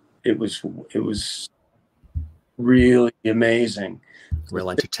 and it was really amazing. Real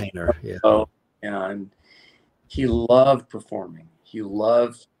entertainer. Yeah. And he loved performing. He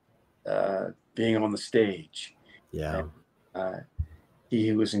loved being on the stage. Yeah. And,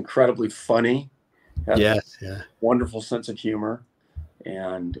 He was incredibly funny, had Yes, yeah. a wonderful sense of humor.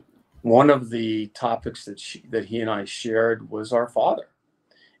 And one of the topics that he and I shared was our father,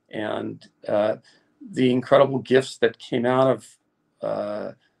 and the incredible gifts that came out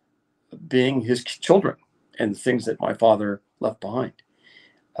of being his children, and things that my father left behind.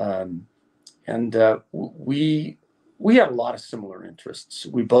 And we had a lot of similar interests.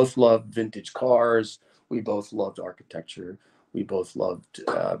 We both loved vintage cars. We both loved architecture. We both loved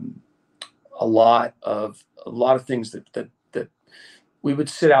a lot of things that we would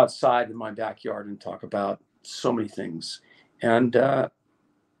sit outside in my backyard and talk about so many things. And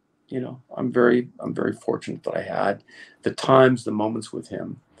you know, I'm very fortunate that I had the moments with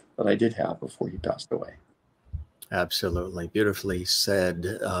him that I did have before he passed away. Absolutely. Beautifully said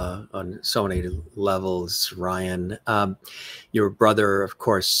on so many levels, Ryan. Your brother, of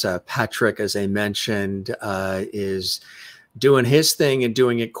course, Patrick, as I mentioned, is doing his thing and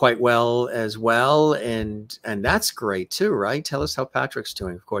doing it quite well as well. And that's great too, right? Tell us how Patrick's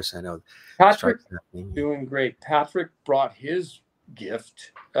doing. Of course, I know Patrick's doing great. Patrick brought his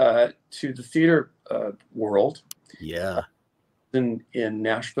gift to the theater world. Yeah. In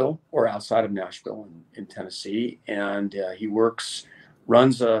Nashville, or outside of Nashville in Tennessee. And he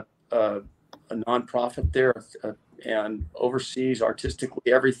runs a nonprofit there, and oversees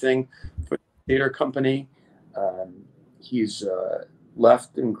artistically everything for the theater company. He's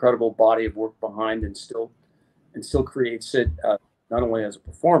left an incredible body of work behind, and still creates it, not only as a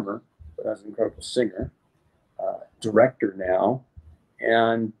performer, but as an incredible singer, director now,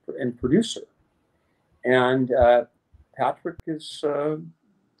 and producer. And Patrick has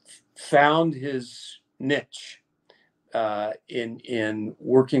found his niche in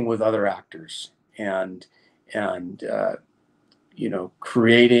working with other actors, and you know,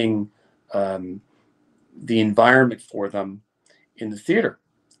 creating the environment for them in the theater.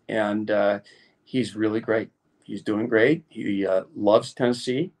 And he's really great. He's doing great. He loves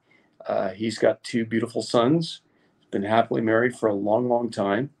Tennessee. He's got 2 beautiful sons. He's been happily married for a long, long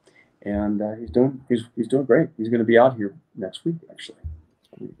time. And he's doing great. He's going to be out here next week, actually.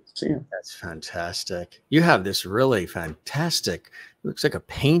 See him. That's fantastic. You have this really fantastic, looks like a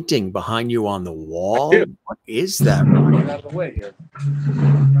painting behind you on the wall. What is that? Get out of the way here.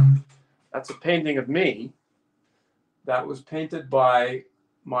 That's a painting of me that was painted by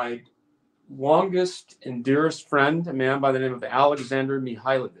my longest and dearest friend, a man by the name of Alexander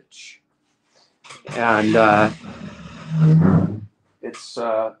Mihailovich. And it's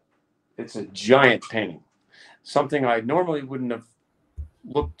a giant painting, something I normally wouldn't have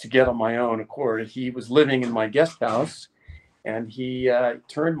looked to get on my own accord. He was living in my guest house, and he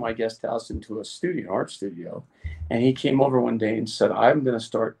turned my guest house into a studio, art studio. And he came over one day and said, "I'm going to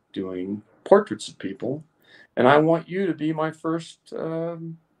start doing portraits of people, and I want you to be my first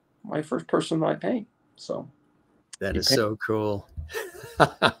person that I paint." So that is so cool.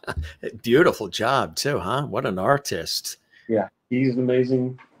 Beautiful job too, huh? What an artist. Yeah, he's an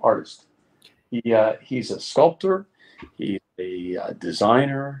amazing artist. He's a sculptor. He's a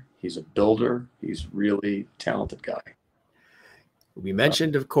designer. He's a builder. He's really a talented guy. We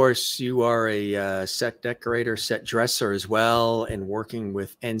mentioned, of course, you are a set decorator, set dresser as well, and working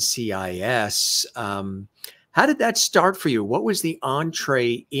with NCIS. How did that start for you? What was the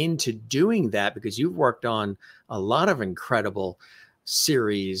entree into doing that? Because you've worked on a lot of incredible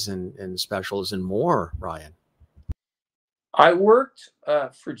series and specials and more, Ryan. I worked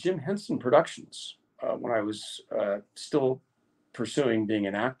for Jim Henson Productions when I was still pursuing being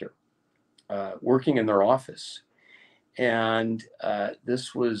an actor, working in their office. And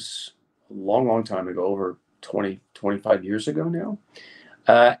this was a long, long time ago, over 25 years ago now.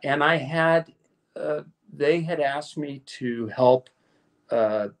 And I had, they had asked me to help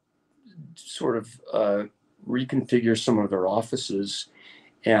sort of reconfigure some of their offices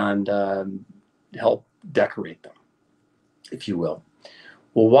and help decorate them, if you will.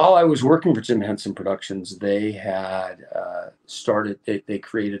 Well, while I was working for Jim Henson Productions, they had they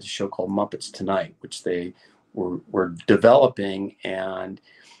created a show called Muppets Tonight, which they were developing, and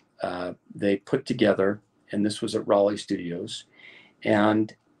they put together, and this was at Raleigh Studios.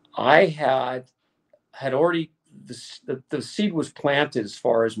 And I had already, the seed was planted as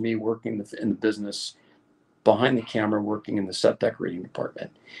far as me working in the business behind the camera, working in the set decorating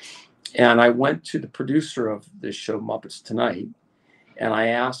department. And I went to the producer of this show, Muppets Tonight, and I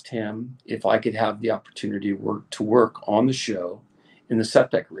asked him if I could have the opportunity to work on the show in the set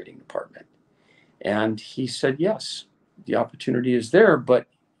decorating department. And he said, yes, the opportunity is there, but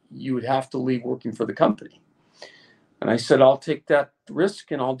you would have to leave working for the company. And I said, I'll take that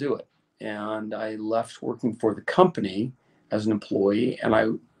risk and I'll do it. And I left working for the company as an employee, and I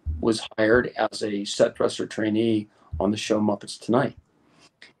was hired as a set dresser trainee on the show Muppets Tonight.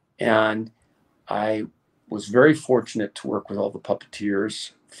 And I was very fortunate to work with all the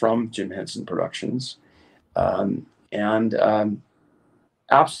puppeteers from Jim Henson Productions, and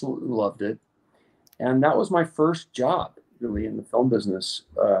absolutely loved it. And that was my first job, really, in the film business,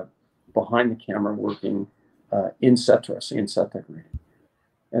 behind the camera, working in set dressing and set decorating.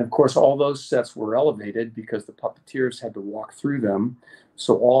 And of course, all those sets were elevated because the puppeteers had to walk through them.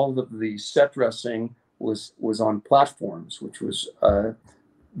 So all of the set dressing was on platforms, which was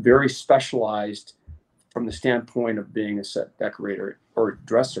very specialized from the standpoint of being a set decorator or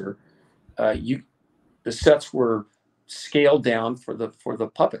dresser. The sets were scaled down for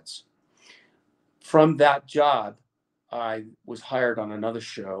the puppets. From that job, I was hired on another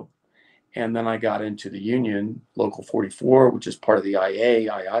show, and then I got into the union, Local 44, which is part of the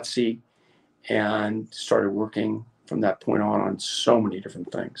IATSE, and started working from that point on so many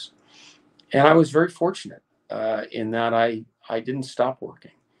different things. And I was very fortunate in that I didn't stop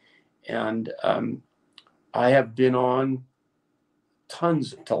working. And I have been on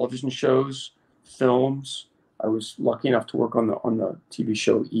tons of television shows, films. I was lucky enough to work on the TV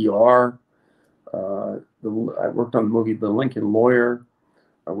show ER. I worked on the movie The Lincoln Lawyer.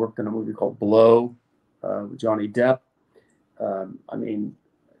 I worked on a movie called Blow with Johnny Depp. I mean,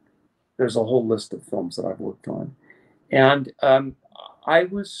 there's a whole list of films that I've worked on, and I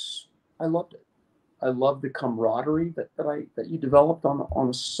loved it. I loved the camaraderie that you developed on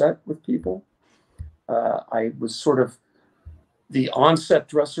a set with people. I was sort of the on-set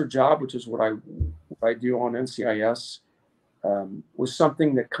dresser job, which is what I do on NCIS, was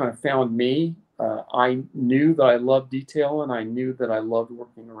something that kind of found me. I knew that I loved detail, and I knew that I loved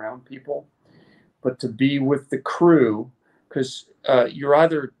working around people. But to be with the crew, because you're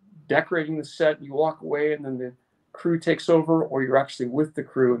either decorating the set and you walk away and then the crew takes over, or you're actually with the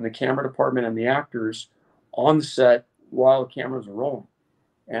crew and the camera department and the actors on the set while the cameras are rolling.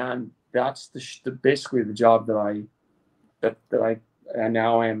 And that's basically the job that I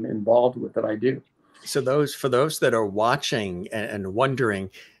now am involved with, that I do. So for those that are watching and wondering,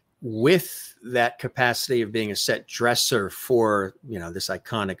 with that capacity of being a set dresser for, this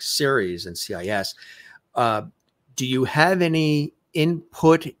iconic series and CIS, do you have any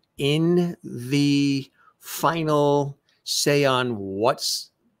input in the final say on what's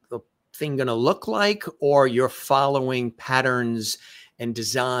the thing going to look like, or you're following patterns and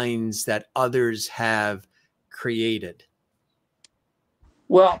designs that others have created?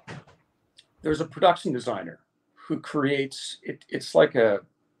 Well, there's a production designer who creates it. It's like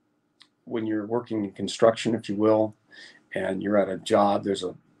when you're working in construction, if you will, and you're at a job, there's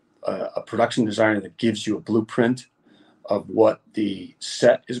a production designer that gives you a blueprint of what the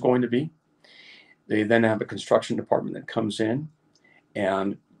set is going to be. They then have a construction department that comes in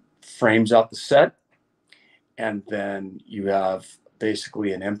and frames out the set. And then you have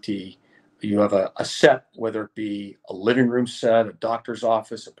basically you have a set, whether it be a living room set, a doctor's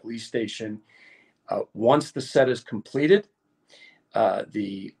office, a police station. Once the set is completed,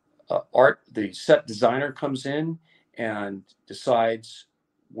 the set designer comes in and decides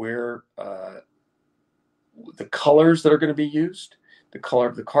where the colors that are going to be used, the color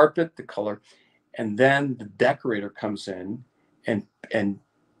of the carpet, the color, and then the decorator comes in and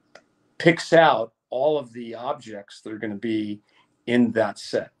picks out all of the objects that are going to be in that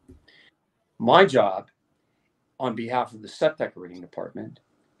set. My job, on behalf of the set decorating department,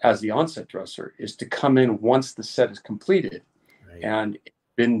 as the onset dresser, is to come in once the set is completed, right, and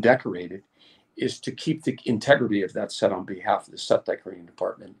been decorated, is to keep the integrity of that set on behalf of the set decorating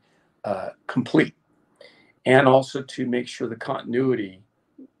department complete, and also to make sure the continuity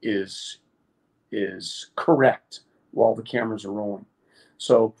is correct while the cameras are rolling.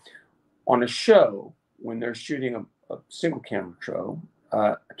 So on a show, when they're shooting a single camera show,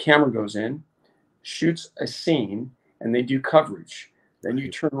 a camera goes in, shoots a scene, and they do coverage. Then you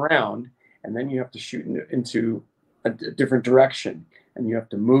turn around, and then you have to shoot into a different direction, and you have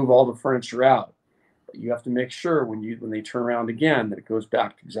to move all the furniture out. But you have to make sure when they turn around again that it goes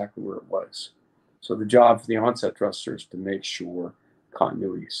back to exactly where it was. So the job for the onset dresser is to make sure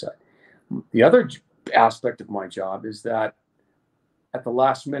continuity is set. The other aspect of my job is that at the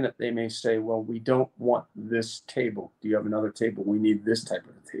last minute, they may say, well, we don't want this table. Do you have another table? We need this type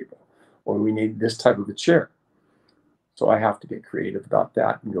of a table, or we need this type of a chair. So I have to get creative about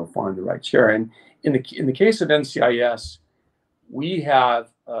that and go find the right chair. And in the case of NCIS, we have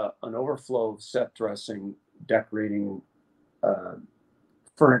an overflow of set dressing, decorating,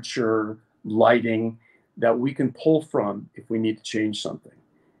 furniture, lighting that we can pull from if we need to change something.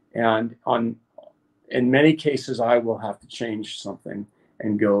 And in many cases, I will have to change something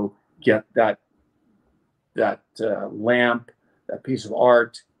and go get that lamp, that piece of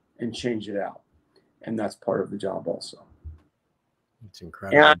art, and change it out. And that's part of the job also. It's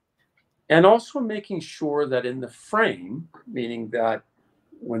incredible. And also making sure that in the frame, meaning that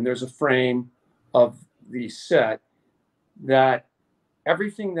when there's a frame of the set, that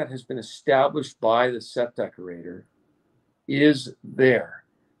everything that has been established by the set decorator is there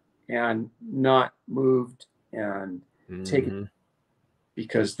and not moved and taken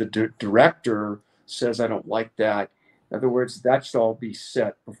because the director says, I don't like that. In other words, that should all be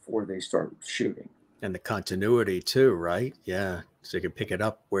set before they start shooting. And the continuity too, right? Yeah. So you can pick it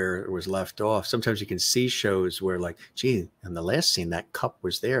up where it was left off. Sometimes you can see shows where like, gee, in the last scene, that cup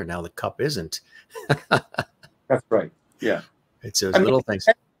was there. Now the cup isn't. That's right. Yeah. It's those little things.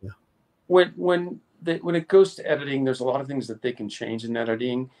 Yeah. When it goes to editing, there's a lot of things that they can change in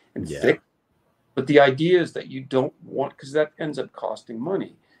editing and fix. But the idea is that you don't want, because that ends up costing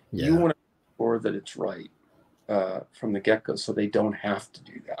money. Yeah. You want to make sure that it's right from the get-go, so they don't have to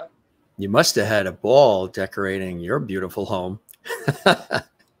do that. You must have had a ball decorating your beautiful home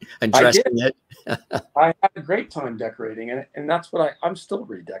and dressing it. I had a great time decorating it, and that's what I'm still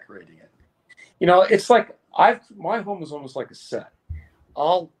redecorating it. You know, it's like my home is almost like a set.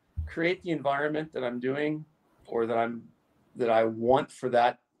 I'll create the environment that I'm doing or that I want for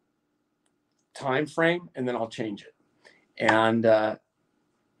that time frame, and then I'll change it. And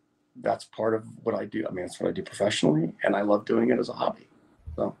that's part of what I do. I mean, that's what I do professionally, and I love doing it as a hobby.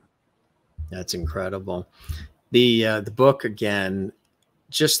 So that's incredible. The book, again,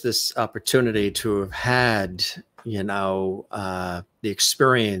 just this opportunity to have had, you know, the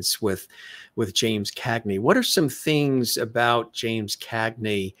experience with James Cagney. What are some things about James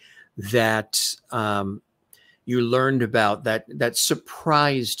Cagney that you learned about that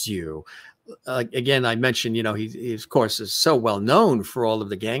surprised you? Again, I mentioned, you know, he of course is so well known for all of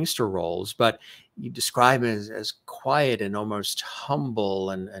the gangster roles, but you describe him as quiet and almost humble,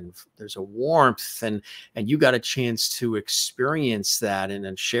 and there's a warmth, and you got a chance to experience that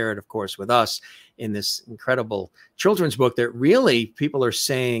and share it, of course, with us in this incredible children's book that really people are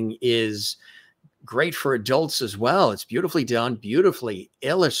saying is great for adults as well. It's beautifully done, beautifully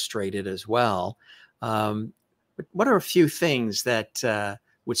illustrated as well. But what are a few things that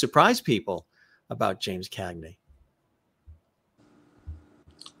would surprise people about James Cagney?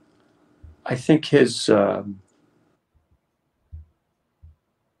 I think his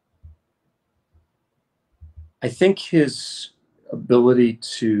ability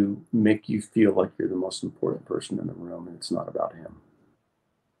to make you feel like you're the most important person in the room, and it's not about him.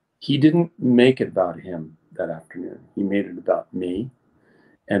 He didn't make it about him that afternoon. He made it about me,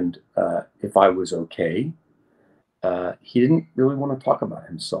 and if I was okay. He didn't really want to talk about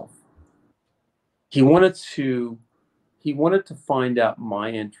himself. He wanted to find out my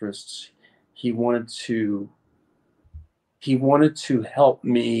interests. He wanted to help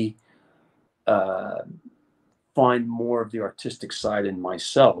me find more of the artistic side in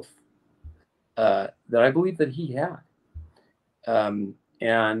myself that I believe that he had. I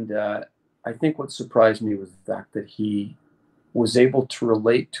think what surprised me was the fact that he was able to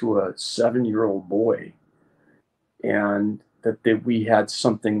relate to a 7-year-old boy, and that we had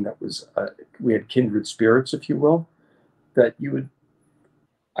something that was, we had kindred spirits, if you will, that you would,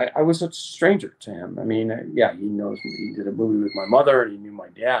 I was a stranger to him. I mean, yeah, he knows me. He did a movie with my mother, and he knew my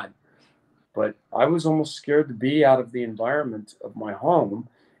dad, but I was almost scared to be out of the environment of my home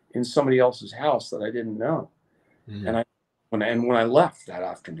in somebody else's house that I didn't know. And when I left that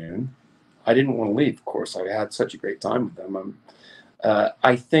afternoon, I didn't want to leave, of course. I had such a great time with them.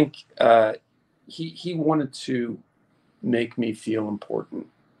 I think he wanted to make me feel important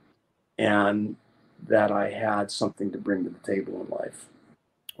and that I had something to bring to the table in life.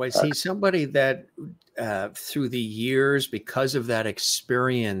 Was he somebody that through the years, because of that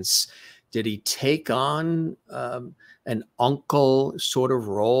experience, did he take on an uncle sort of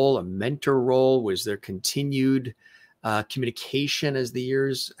role, a mentor role? Was there continued communication as the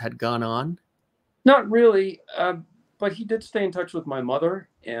years had gone on? Not really, but he did stay in touch with my mother,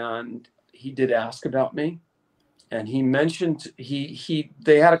 and he did ask about me. And he mentioned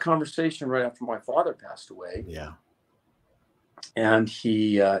they had a conversation right after my father passed away. Yeah. And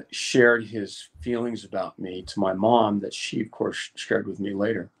he shared his feelings about me to my mom that she, of course, shared with me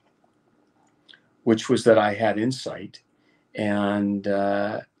later, which was that I had insight and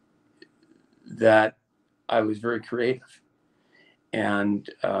that I was very creative. And,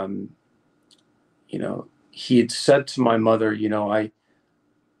 you know, he had said to my mother, you know, I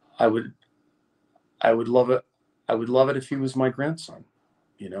would love it. I would love it if he was my grandson.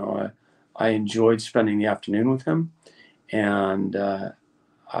 You know, I enjoyed spending the afternoon with him, and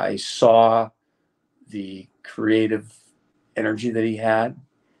I saw the creative energy that he had,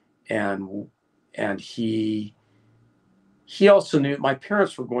 and he also knew my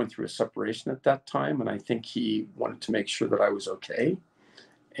parents were going through a separation at that time, and I think he wanted to make sure that I was okay,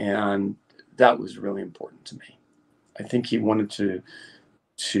 and that was really important to me. I think he wanted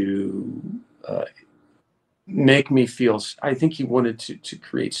to make me feel. I think he wanted to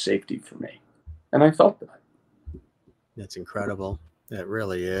create safety for me, and I felt that. That's incredible. It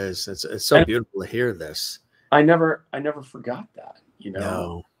really is. It's so beautiful to hear this. I never forgot that. You know,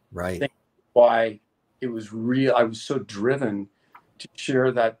 no, right? I think why it was real. I was so driven to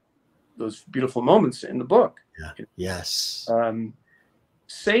share those beautiful moments in the book. Yeah. Yes.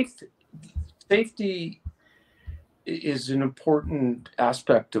 Safety is an important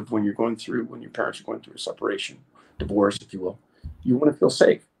aspect of when your parents are going through a separation, divorce, if you will. You want to feel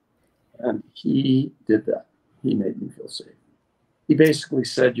safe. And he did that. He made me feel safe. He basically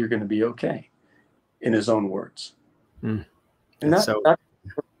said, "You're going to be okay," in his own words. Mm. And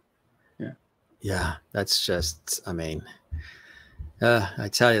yeah, that's just, I mean, I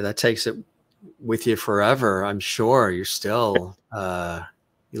tell you, that takes it with you forever. I'm sure you're still,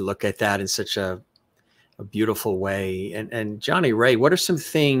 you look at that in such a beautiful way. And Johnny Ray, what are some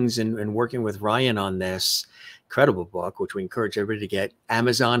things in working with Ryan on this incredible book, which we encourage everybody to get?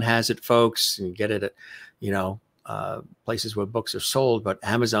 Amazon has it, folks, and you get it at, places where books are sold, but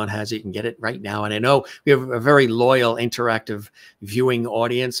Amazon has it. You can get it right now. And I know we have a very loyal, interactive viewing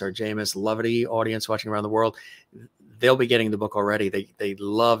audience, our JMS Lovity audience watching around the world. They'll be getting the book already. They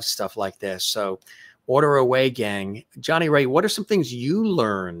love stuff like this. So order away, gang. Johnny Ray, what are some things you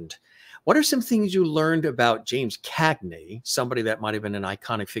learned? What are some things you learned about James Cagney, somebody that might have been an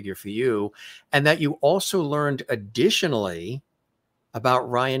iconic figure for you, and that you also learned additionally about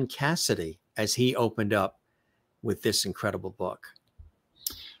Ryan Cassidy as he opened up with this incredible book?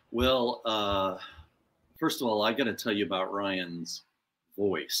 Well, first of all, I got to tell you about Ryan's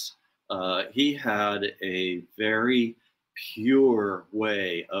voice. He had a very pure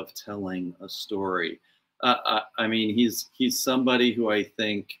way of telling a story. I mean, he's somebody who I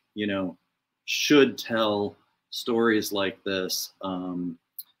think, should tell stories like this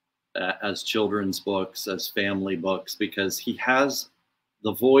as children's books, as family books, because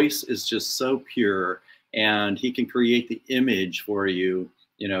the voice is just so pure, and he can create the image for you,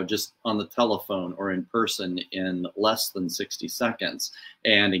 just on the telephone or in person in less than 60 seconds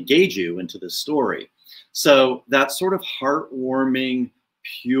and engage you into the story. So that sort of heartwarming,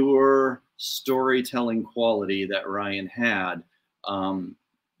 pure storytelling quality that Ryan had,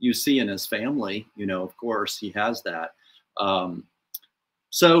 you see in his family, of course he has that.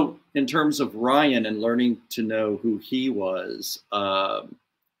 So in terms of Ryan and learning to know who he was,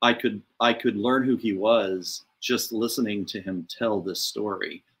 I could learn who he was just listening to him tell this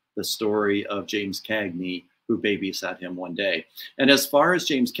story, the story of James Cagney, who babysat him one day. And as far as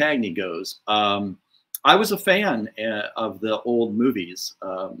James Cagney goes, I was a fan of the old movies.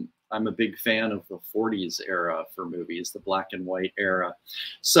 I'm a big fan of the 40s era for movies, the black and white era.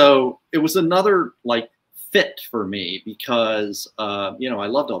 So it was another fit for me because, I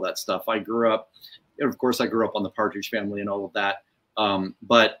loved all that stuff. Of course, I grew up on the Partridge Family and all of that.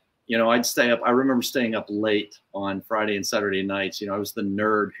 But I'd stay up. I remember staying up late on Friday and Saturday nights. I was the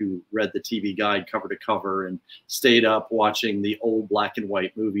nerd who read the TV guide cover to cover and stayed up watching the old black and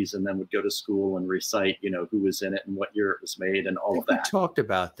white movies, and then would go to school and recite, who was in it and what year it was made and all of that. We talked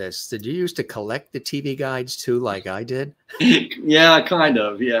about this. Did you used to collect the TV guides too, like I did? Yeah, kind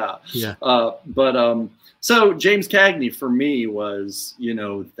of. Yeah. Yeah. So James Cagney for me was,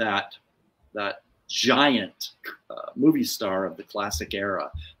 that giant movie star of the classic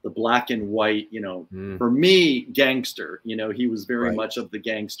era, the black and white, for me, gangster. He was very much of the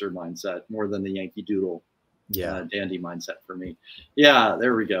gangster mindset more than the Yankee Doodle dandy mindset for me. Yeah,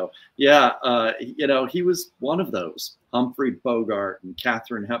 there we go. Yeah, he was one of those. Humphrey Bogart and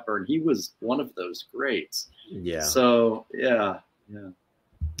Katharine Hepburn. He was one of those greats. Yeah. So yeah.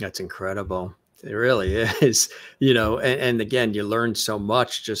 That's incredible. It really is, and again, you learn so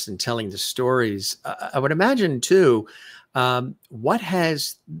much just in telling the stories. I would imagine too, what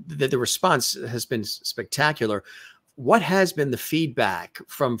has the response has been spectacular. What has been the feedback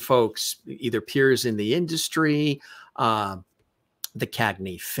from folks, either peers in the industry, the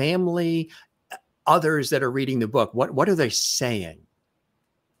Cagney family, others that are reading the book? What are they saying?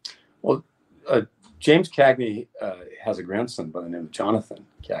 Well, James Cagney has a grandson by the name of Jonathan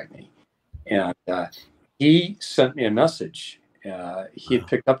Cagney. And he sent me a message. He had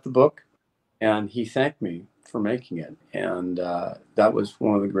picked up the book, and he thanked me for making it, and that was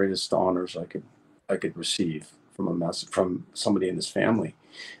one of the greatest honors I could receive from a message from somebody in this family.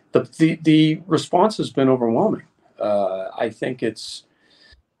 The response has been overwhelming. I think it's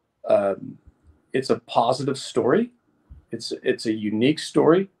a positive story. It's a unique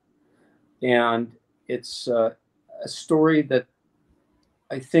story, and it's a story that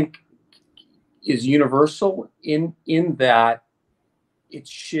I think is universal in that it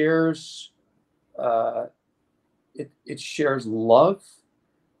shares it shares love,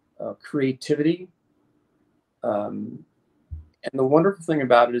 creativity, and the wonderful thing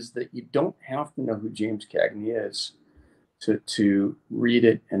about it is that you don't have to know who James Cagney is to read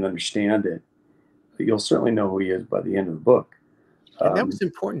it and understand it. But you'll certainly know who he is by the end of the book. And that was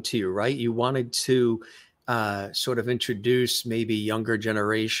important to you, right? You wanted to sort of introduce maybe younger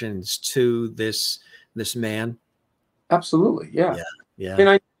generations to this man. Absolutely, yeah. Yeah. And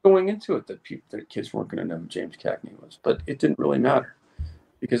I going into it that kids weren't going to know who James Cagney was, but it didn't really matter,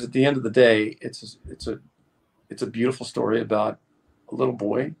 because at the end of the day, it's a beautiful story about a little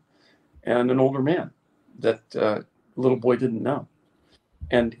boy and an older man that little boy didn't know.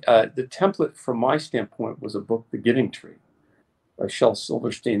 And the template from my standpoint was a book, The Giving Tree, by Shel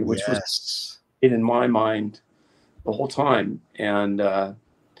Silverstein, which was in my mind the whole time. And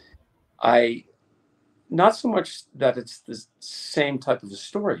I, not so much that it's the same type of a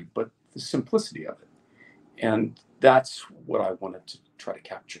story, but the simplicity of it. And that's what I wanted to try to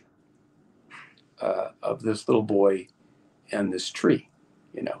capture, of this little boy and this tree,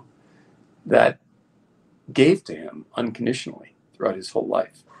 you know, that gave to him unconditionally throughout his whole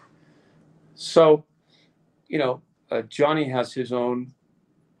life. So, you know, Johnny has his own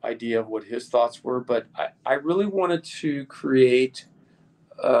idea of what his thoughts were, but I really wanted to create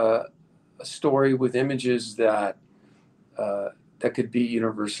a story with images that that could be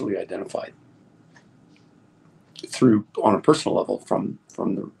universally identified through, on a personal level, from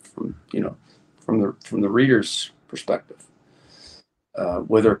the reader's perspective,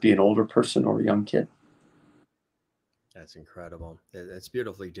 whether it be an older person or a young kid. That's incredible. That's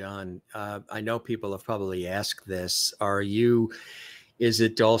beautifully done. I know people have probably asked this. Is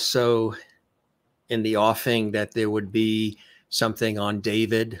it also in the offing that there would be something on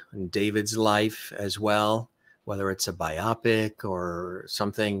David and David's life as well, whether it's a biopic or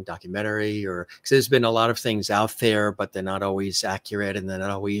something, documentary, or because there's been a lot of things out there, but they're not always accurate and they're not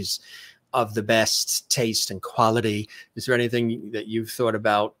always of the best taste and quality. Is there anything that you've thought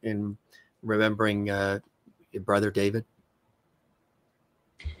about in remembering your brother David?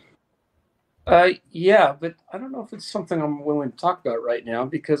 Yeah, but I don't know if it's something I'm willing to talk about right now,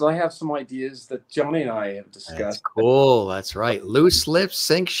 because I have some ideas that Johnny and I have discussed. That's cool. That's right. Loose lips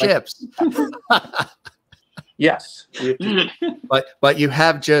sink ships. Yes. But you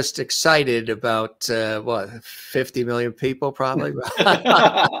have just excited about what, 50 million people probably. We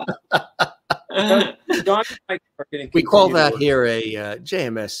call that here a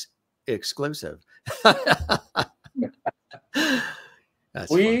JMS exclusive.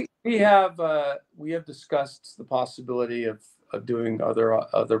 We have discussed the possibility of doing other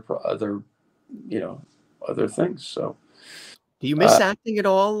things. So, do you miss acting at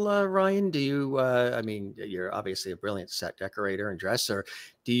all, Ryan? Do you? I mean, you're obviously a brilliant set decorator and dresser.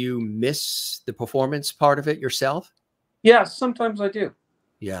 Do you miss the performance part of it yourself? Yeah, sometimes I do.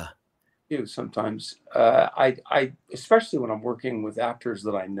 Yeah, I do sometimes. I especially when I'm working with actors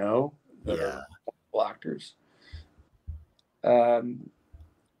that I know that are wonderful actors.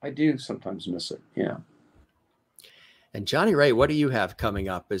 I do sometimes miss it. Yeah. And Johnny Ray, what do you have coming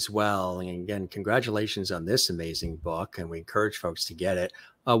up as well? And again, congratulations on this amazing book, and we encourage folks to get it.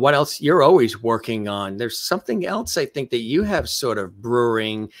 What else? You're always working on. There's something else I think that you have sort of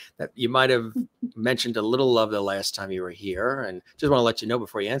brewing that you might have mentioned a little of the last time you were here. And just want to let you know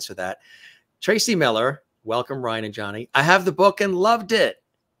before you answer that. Tracy Miller, welcome, Ryan and Johnny. I have the book and loved it.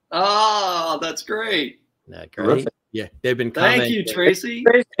 Oh, that's great. Isn't that great? Terrific. Yeah, they've been commenting. Thank you, Tracy.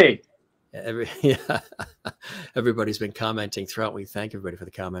 Tracy. Everybody's been commenting throughout. We thank everybody for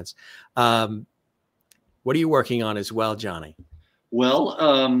the comments. What are you working on as well, Johnny? Well,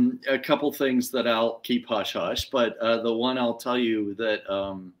 a couple things that I'll keep hush hush, but the one I'll tell you that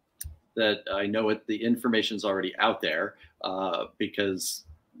that I know the information's already out there because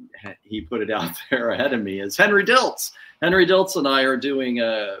he put it out there ahead of me is Henry Diltz. Henry Diltz and I are doing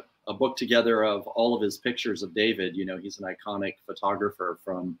a book together of all of his pictures of David. You know, he's an iconic photographer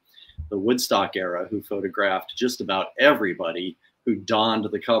from the Woodstock era who photographed just about everybody who donned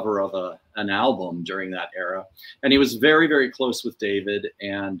the cover of an album during that era. And he was very, very close with David.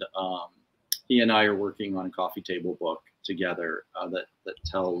 And he and I are working on a coffee table book together that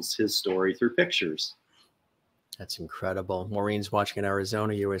tells his story through pictures. That's incredible. Maureen's watching in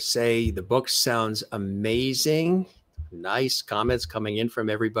Arizona, USA. The book sounds amazing. Nice comments coming in from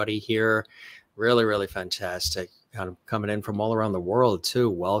everybody here. Really, really fantastic. Kind of coming in from all around the world too.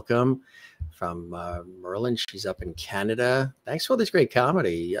 Welcome from Merlin. She's up in Canada. Thanks for all this great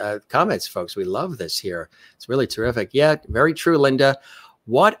comments, folks. We love this here. It's really terrific. Yeah, very true, Linda.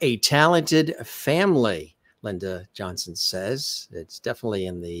 What a talented family, Linda Johnson says. It's definitely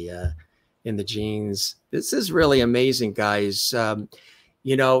in the genes. This is really amazing, guys.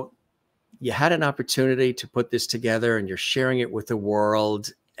 You know, you had an opportunity to put this together and you're sharing it with the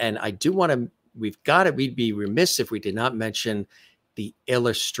world. And I do want to, we'd be remiss if we did not mention the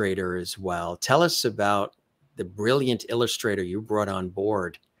illustrator as well. Tell us about the brilliant illustrator you brought on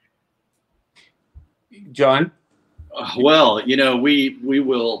board. John? Well, you know, we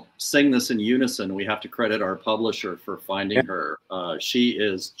will sing this in unison. We have to credit our publisher for finding her. She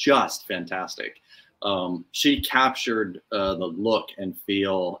is just fantastic. She captured the look and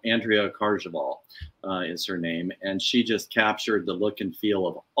feel. Andrea Carjaval is her name, and she just captured the look and feel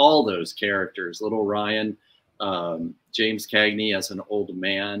of all those characters. Little Ryan, James Cagney as an old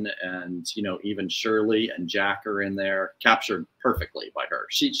man, and you know, even Shirley and Jack are in there, captured perfectly by her.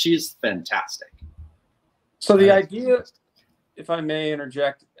 She's fantastic. So the idea, if I may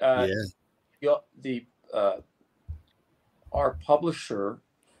interject, our publisher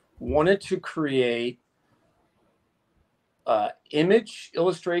wanted to create image,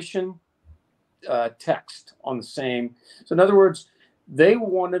 illustration, text on the same. So in other words, they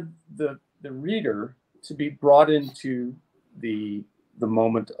wanted the reader to be brought into the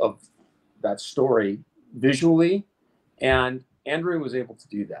moment of that story visually, and Andrea was able to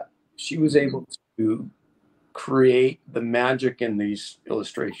do that. She was able to create the magic in these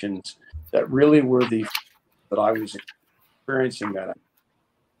illustrations that really were that I was experiencing that,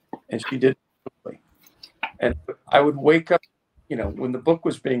 and she did it quickly. And I would wake up, you know, when the book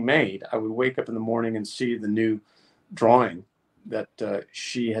was being made, I would wake up in the morning and see the new drawing that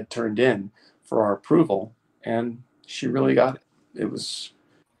she had turned in for our approval, and she really got it. It was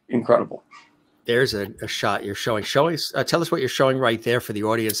incredible. There's a shot you're showing. Tell us what you're showing right there for the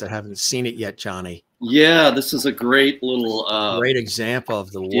audience that haven't seen it yet, Johnny. Yeah, this is a great little great example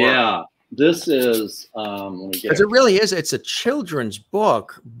of the work. Yeah, this is because it really is. It's a children's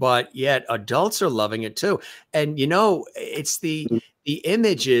book, but yet adults are loving it too. And you know, it's the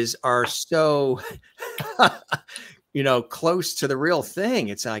images are so you know, close to the real thing.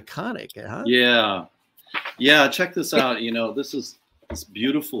 It's iconic, huh? Yeah, check this out. You know, this is this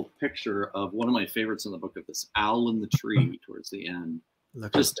beautiful picture of one of my favorites in the book, of this owl in the tree towards the end.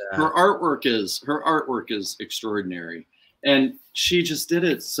 Just her artwork is extraordinary, and she just did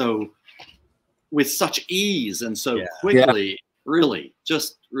it so with such ease and so quickly. Really,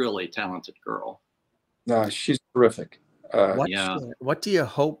 just really talented girl. She's terrific. What do you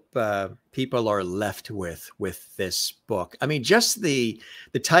hope people are left with this book? I mean, just the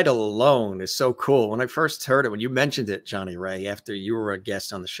title alone is so cool. When I first heard it, when you mentioned it, Johnny Ray, after you were a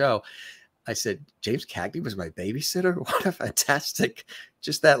guest on the show, I said, James Cagney was my babysitter. What a fantastic,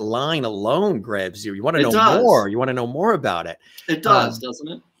 just that line alone grabs you. You want to know more. You want to know more about it. It does, doesn't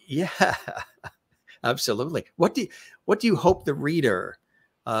it? Yeah, absolutely. What do you hope the reader,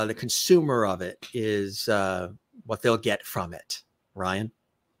 the consumer of it is, what they'll get from it, Ryan?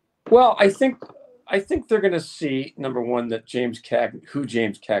 Well, I think they're going to see, number one, that who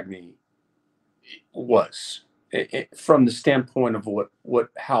James Cagney was, from the standpoint of what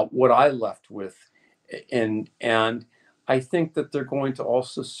I left with, and I think that they're going to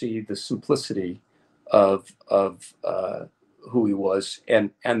also see the simplicity of who he was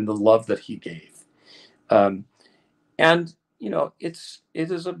and the love that he gave, and you know, it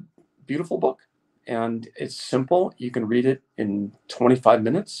is a beautiful book. And it's simple. You can read it in 25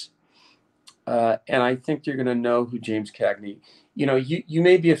 minutes. And I think you're going to know who James Cagney, you know, you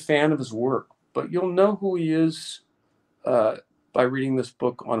may be a fan of his work, but you'll know who he is by reading this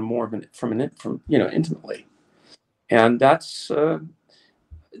book on more of intimately. And that's,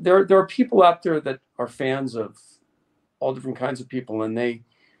 there are people out there that are fans of all different kinds of people, and they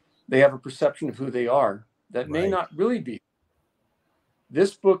have a perception of who they are that may not really be.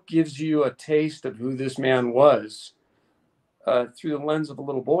 This book gives you a taste of who this man was through the lens of a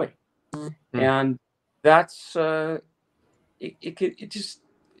little boy, and that's that's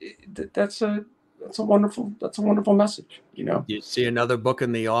a wonderful message. You know, you see another book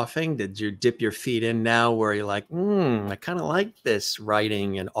in the offing. Did you dip your feet in now, where you're like, I kind of like this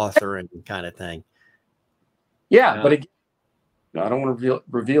writing and authoring kind of thing? Yeah, but again, I don't want to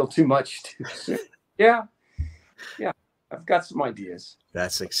reveal too much too soon. Yeah. I've got some ideas.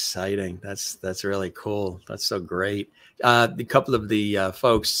 That's exciting. That's really cool. That's so great. A couple of the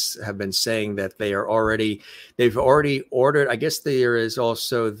folks have been saying that they've already ordered. I guess there is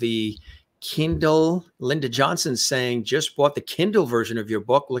also the Kindle. Linda Johnson saying just bought the Kindle version of your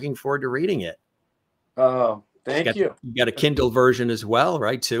book. Looking forward to reading it. Oh, thank you. You got a Kindle version as well,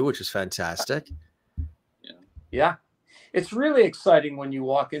 right? Too, which is fantastic. Yeah. It's really exciting when you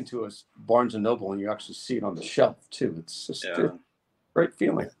walk into a Barnes & Noble and you actually see it on the shelf too. It's just a great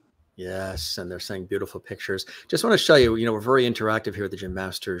feeling. Yes, and they're saying beautiful pictures. Just want to show you, we're very interactive here at the Jim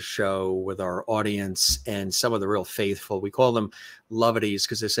Masters Show with our audience and some of the real faithful. We call them lovities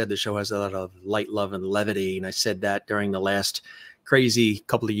because they said the show has a lot of light, love, and levity. And I said that during the last crazy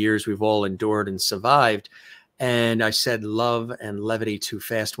couple of years we've all endured and survived. And I said love and levity too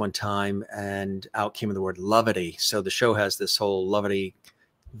fast one time, and out came the word lovity. So the show has this whole lovity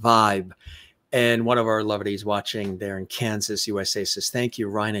vibe. And one of our lovities watching there in Kansas, USA says, thank you,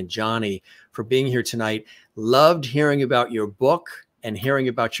 Ryan and Johnny, for being here tonight. Loved hearing about your book and hearing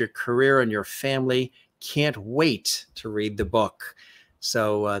about your career and your family. Can't wait to read the book.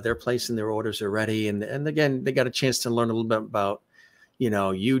 So they're placing their orders already. And again, they got a chance to learn a little bit about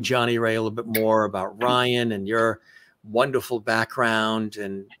you, Johnny Ray, a little bit more about Ryan and your wonderful background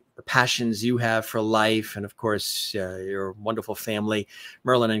and the passions you have for life. And of course, your wonderful family.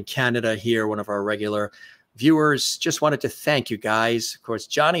 Merlin in Canada here, one of our regular viewers. Just wanted to thank you guys. Of course,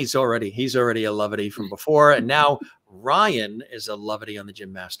 Johnny's already a lovity from before. And now Ryan is a lovity on the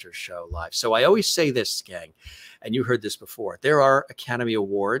Jim Masters Show live. So I always say this, gang, and you heard this before. There are Academy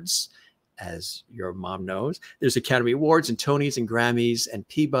Awards. As your mom knows, there's Academy Awards and Tonys and Grammys and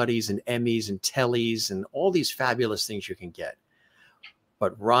Peabodys and Emmys and Tellys and all these fabulous things you can get.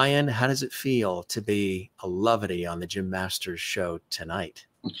 But Ryan, how does it feel to be a lovity on the Jim Masters Show tonight?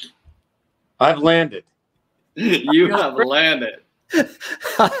 I've landed. You have landed.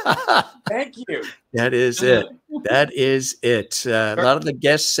 Thank you. That is it. That is it. A lot of the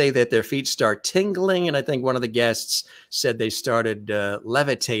guests say that their feet start tingling, and I think one of the guests said they started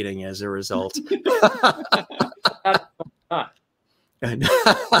levitating as a result.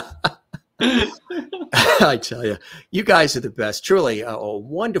 I tell you, you guys are the best. Truly a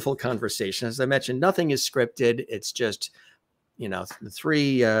wonderful conversation. As I mentioned, nothing is scripted. It's just, the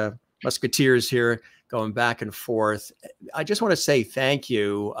three musketeers here going back and forth. I just want to say thank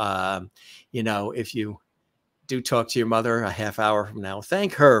you. If you do talk to your mother a half hour from now,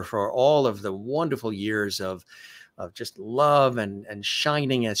 thank her for all of the wonderful years of just love and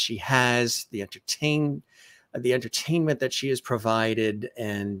shining as she has, the entertainment that she has provided.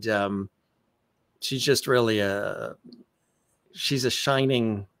 And she's just really she's a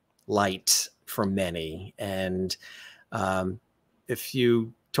shining light for many. And if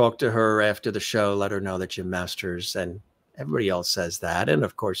you talk to her after the show, let her know that Jim Masters and everybody else says that. And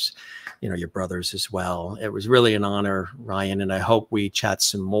of course, your brothers as well. It was really an honor, Ryan, and I hope we chat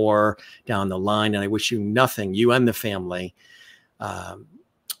some more down the line. And I wish you nothing, you and the family,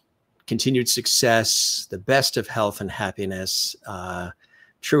 continued success, the best of health and happiness.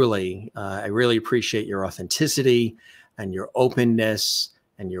 Truly, I really appreciate your authenticity and your openness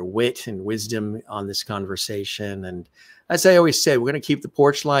and your wit and wisdom on this conversation. And as I always say, we're going to keep the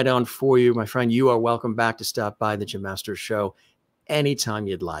porch light on for you. My friend, you are welcome back to stop by the Jim Masters Show anytime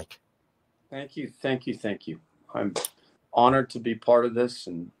you'd like. Thank you. Thank you. Thank you. I'm honored to be part of this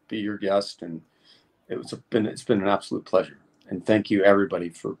and be your guest. And it's been an absolute pleasure. And thank you, everybody,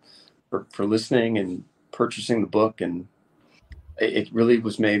 for listening and purchasing the book. And it really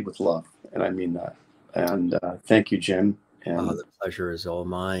was made with love. And I mean that. And thank you, Jim. And the pleasure is all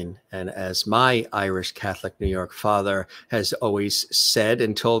mine. And as my Irish Catholic New York father has always said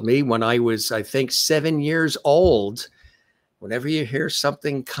and told me when I was, I think, 7 years old, whenever you hear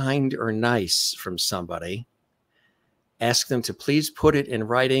something kind or nice from somebody, ask them to please put it in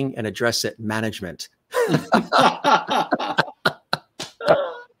writing and address it management.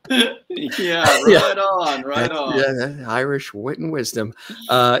 Yeah, right on. Yeah, Irish wit and wisdom.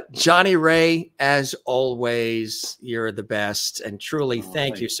 Johnny Ray, as always, you're the best, and truly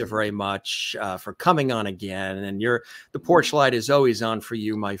thank you so very much for coming on again. And the porch light is always on for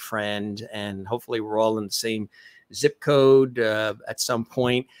you, my friend, and hopefully we're all in the same zip code at some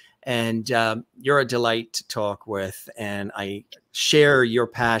point. And you're a delight to talk with, and I share your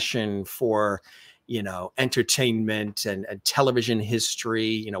passion for entertainment and television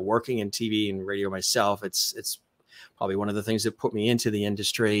history, working in TV and radio myself. It's probably one of the things that put me into the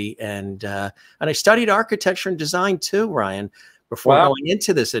industry. And I studied architecture and design too, Ryan, before going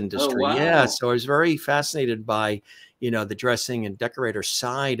into this industry. Oh, wow. Yeah. So I was very fascinated by, you know, the dressing and decorator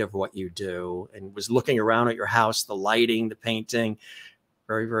side of what you do, and was looking around at your house, the lighting, the painting,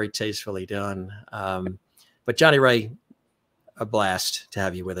 very, very tastefully done. But Johnny Ray, a blast to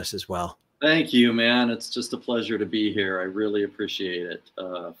have you with us as well. Thank you, man. It's just a pleasure to be here. I really appreciate it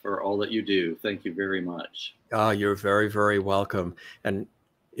for all that you do. Thank you very much. Oh, you're very, very welcome. And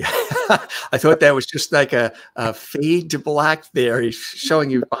I thought that was just like a fade to black there. He's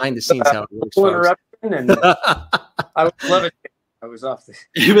showing you behind the scenes how it works. And I was levitating. I was off the.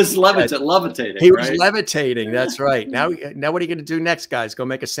 He was levitating. He was levitating. That's right. Now, what are you going to do next, guys? Go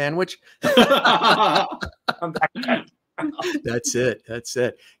make a sandwich? I'm back. That's it. That's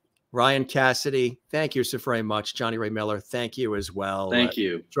it. Ryan Cassidy, thank you so very much. Johnny Ray Miller, thank you as well. Thank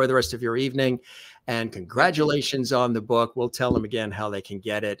you. Enjoy the rest of your evening, and congratulations on the book. We'll tell them again how they can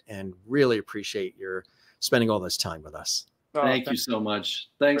get it, and really appreciate your spending all this time with us. Oh, thank you so much.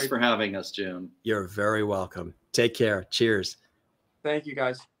 Thanks for having us, Jim. You're very welcome. Take care. Cheers. Thank you,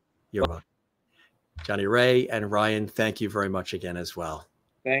 guys. You're welcome. Johnny Ray and Ryan, thank you very much again as well.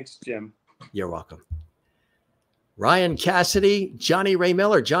 Thanks, Jim. You're welcome. Ryan Cassidy, Johnny Ray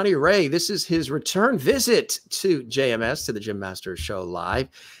Miller. Johnny Ray, this is his return visit to JMS, to the Jim Masters Show Live.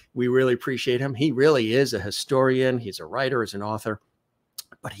 We really appreciate him. He really is a historian. He's a writer, he's an author,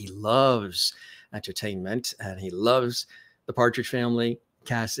 but he loves entertainment, and he loves the Partridge Family,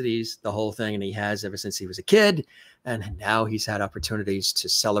 Cassidys, the whole thing, and he has ever since he was a kid. And now he's had opportunities to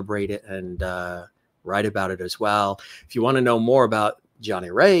celebrate it and write about it as well. If you want to know more about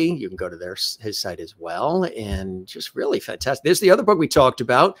Johnny Ray, you can go to his site as well, and just really fantastic. There's the other book we talked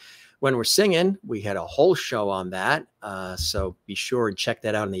about, When We're Singing. We had a whole show on that, so be sure and check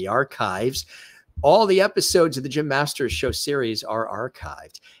that out in the archives. All the episodes of the Jim Masters Show series are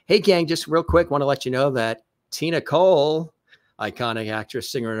archived. Hey, gang, just real quick, want to let you know that Tina Cole, iconic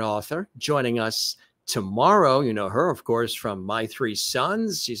actress, singer, and author, joining us tomorrow. You know her, of course, from My Three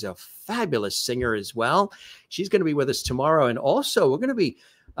Sons. She's a fabulous singer as well. She's going to be with us tomorrow. And also, we're going to be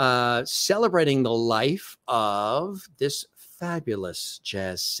celebrating the life of this fabulous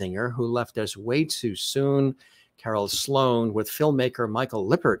jazz singer who left us way too soon, Carol Sloan, with filmmaker Michael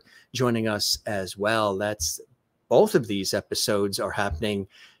Lippert joining us as well. Both of these episodes are happening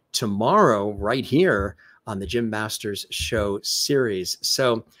tomorrow right here on the Jim Masters Show series.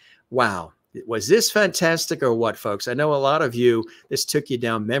 So, wow. Was this fantastic or what, folks? I know a lot of you, this took you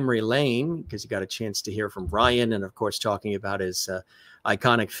down memory lane because you got a chance to hear from Ryan and, of course, talking about his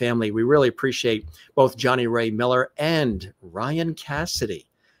iconic family. We really appreciate both Johnny Ray Miller and Ryan Cassidy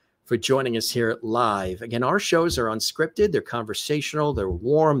for joining us here live. Again, our shows are unscripted. They're conversational. They're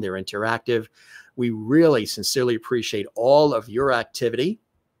warm. They're interactive. We really sincerely appreciate all of your activity,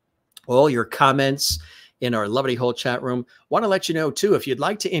 all your comments in our lovely whole chat room. Want to let you know, too, if you'd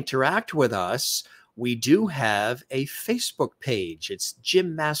like to interact with us, we do have a Facebook page. It's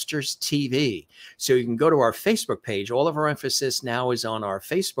Jim Masters TV. So you can go to our Facebook page. All of our emphasis now is on our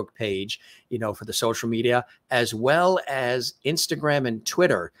Facebook page, you know, for the social media, as well as Instagram and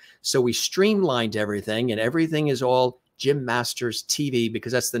Twitter. So we streamlined everything, and everything is all Jim Masters TV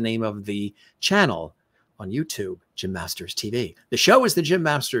because that's the name of the channel on YouTube, Jim Masters TV. The show is the Jim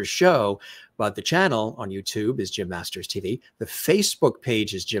Masters Show, but the channel on YouTube is Jim Masters TV. The Facebook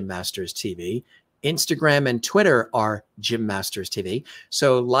page is Jim Masters TV. Instagram and Twitter are Jim Masters TV.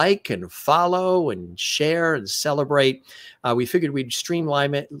 So like and follow and share and celebrate. We figured we'd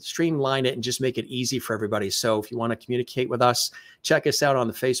streamline it and just make it easy for everybody. So if you want to communicate with us, check us out on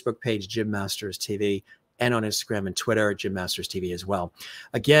the Facebook page, Jim Masters TV, and on Instagram and Twitter, Jim Masters TV as well.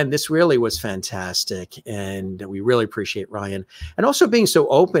 Again, this really was fantastic, and we really appreciate Ryan, and also being so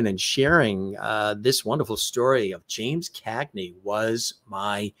open and sharing this wonderful story of James Cagney Was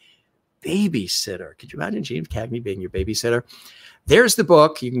My Babysitter. Could you imagine James Cagney being your babysitter? There's the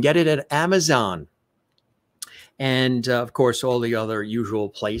book. You can get it at Amazon. And, of course, all the other usual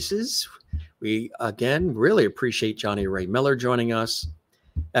places. We, again, really appreciate Johnny Ray Miller joining us.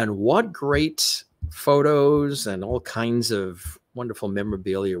 And what great photos and all kinds of wonderful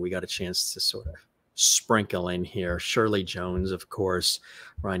memorabilia we got a chance to sort of sprinkle in here. Shirley Jones, of course,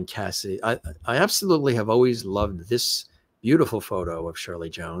 Ryan Cassidy. I absolutely have always loved this beautiful photo of Shirley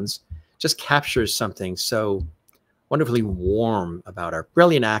Jones. Just captures something so wonderfully warm about her.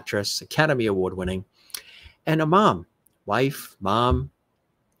 Brilliant actress, Academy Award winning, and a mom, wife, mom,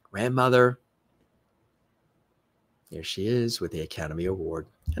 grandmother. There she is with the Academy Award.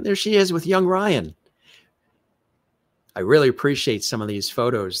 And there she is with young Ryan. I really appreciate some of these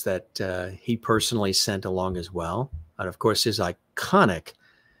photos that he personally sent along as well. And of course, his iconic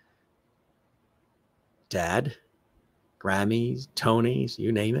dad, Grammys, Tonys,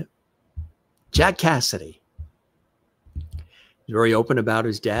 you name it. Jack Cassidy. very open about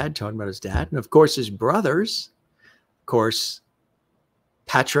his dad, talking about his dad. And of course, his brothers, of course,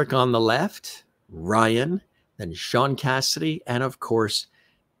 Patrick on the left, Ryan, then Shaun Cassidy, and of course,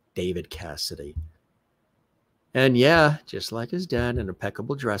 David Cassidy. And yeah, just like his dad, an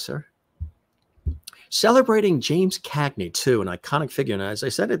impeccable dresser. Celebrating James Cagney, too, an iconic figure. And as I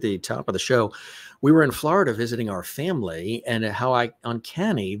said at the top of the show, we were in Florida visiting our family, and how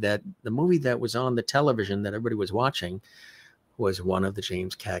uncanny that the movie that was on the television that everybody was watching was one of the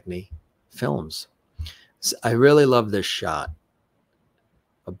James Cagney films. So I really love this shot.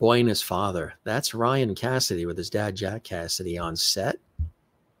 A boy and his father. That's Ryan Cassidy with his dad, Jack Cassidy, on set.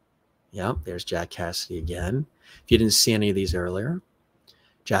 Yep, there's Jack Cassidy again. If you didn't see any of these earlier.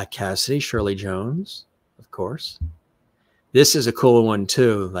 Jack Cassidy, Shirley Jones, of course. This is a cool one,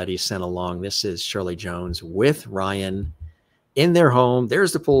 too, that he sent along. This is Shirley Jones with Ryan in their home.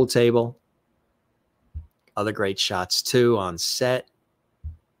 There's the pool table. Other great shots, too, on set.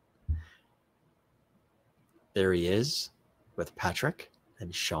 There he is with Patrick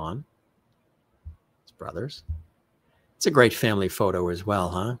and Shaun, his brothers. It's a great family photo as well,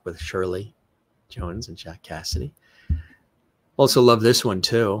 huh? With Shirley Jones and Jack Cassidy. Also love this one,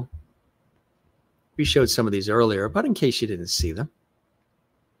 too. We showed some of these earlier, but in case you didn't see them.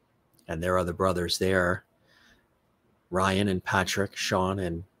 And there are the brothers there. Ryan and Patrick, Shaun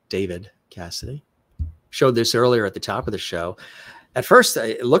and David Cassidy. Showed this earlier at the top of the show. At first,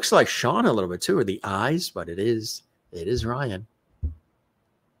 it looks like Shaun a little bit, too, or the eyes, but it is Ryan.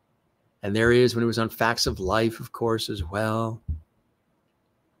 And there he is when he was on Facts of Life, of course, as well.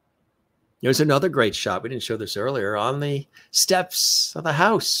 There's another great shot. We didn't show this earlier. On the steps of the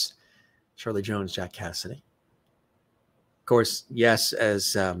house. Shirley Jones, Jack Cassidy. Of course, yes,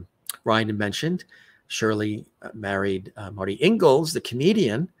 as Ryan had mentioned, Shirley married Marty Ingalls, the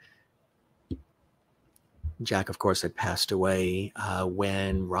comedian. Jack, of course, had passed away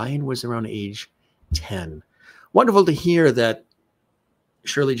when Ryan was around age 10. Wonderful to hear that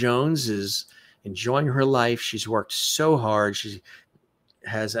Shirley Jones is enjoying her life. She's worked so hard. She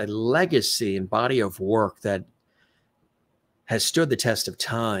has a legacy and body of work that has stood the test of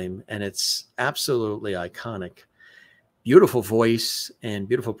time, and it's absolutely iconic. Beautiful voice and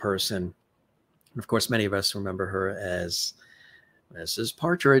beautiful person. And of course, many of us remember her as Mrs.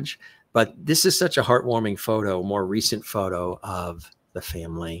 Partridge, but this is such a heartwarming photo, more recent photo of the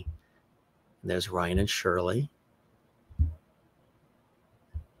family. And there's Ryan and Shirley.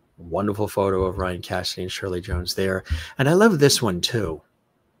 Wonderful photo of Ryan Cassidy and Shirley Jones there. And I love this one too.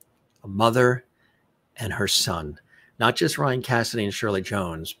 A mother and her son. Not just Ryan Cassidy and Shirley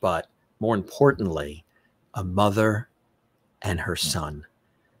Jones, but more importantly, a mother and her son.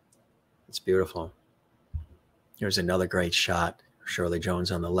 It's beautiful. Here's another great shot. Shirley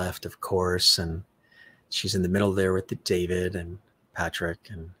Jones on the left, of course, and she's in the middle there with the David and Patrick,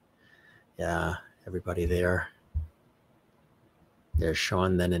 and yeah, everybody there. There's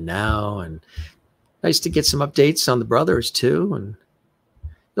Shaun then and now, and nice to get some updates on the brothers too. And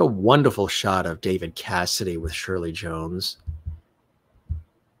a wonderful shot of David Cassidy with Shirley Jones.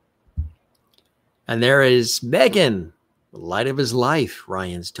 And there is Megan, the light of his life,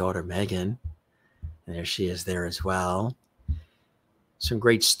 Ryan's daughter, Megan. And there she is there as well. Some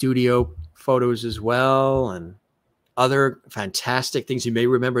great studio photos as well, and other fantastic things. You may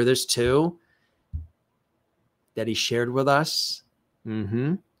remember this too, that he shared with us.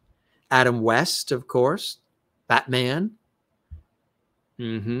 Adam West, of course, Batman.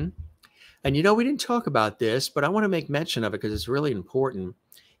 And you know, we didn't talk about this, but I want to make mention of it because it's really important.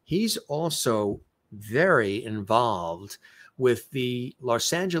 He's also very involved with the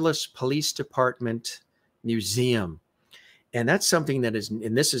Los Angeles Police Department Museum. And that's something that is,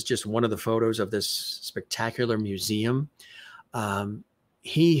 and this is just one of the photos of this spectacular museum.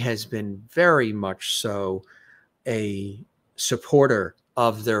 He has been very much so a supporter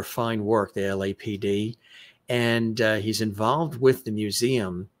of their fine work, the LAPD. And he's involved with the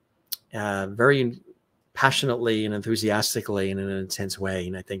museum very passionately and enthusiastically in an intense way.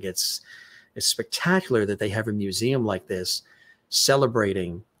 And I think it's spectacular that they have a museum like this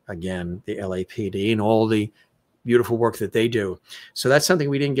celebrating, again, the LAPD and all the beautiful work that they do. So that's something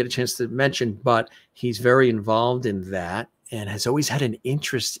we didn't get a chance to mention, but he's very involved in that and has always had an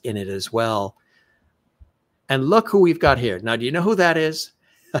interest in it as well. And look who we've got here. Now, do you know who that is?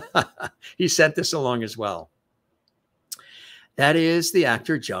 He sent this along as well. That is the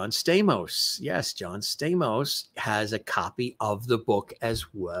actor John Stamos. Yes, John Stamos has a copy of the book as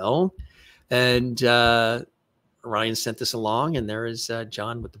well. And Ryan sent this along, and there is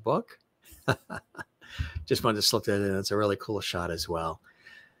John with the book. Just wanted to slip that in. It's a really cool shot as well.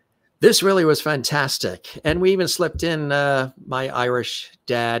 This really was fantastic. And we even slipped in my Irish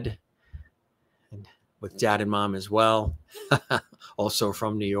dad, and with dad and mom as well, also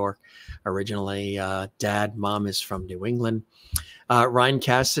from New York. Originally, dad, mom is from New England. Ryan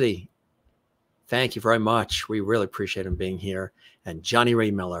Cassidy, thank you very much. We really appreciate him being here. And Johnny Ray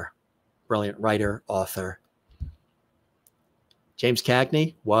Miller, brilliant writer, author. James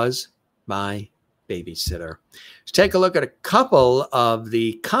Cagney was my babysitter. Let's take a look at a couple of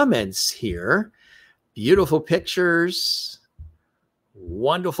the comments here. Beautiful pictures.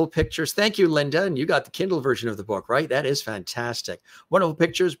 Wonderful pictures. Thank you, Linda. And you got the Kindle version of the book, right? That is fantastic. Wonderful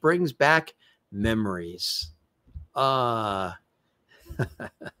pictures brings back memories.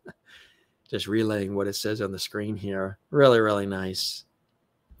 Just relaying what it says on the screen here. Really, really nice.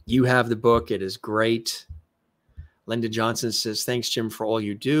 You have the book. It is great. Linda Johnson says, thanks, Jim, for all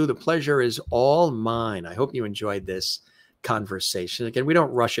you do. The pleasure is all mine. I hope you enjoyed this conversation. Again, we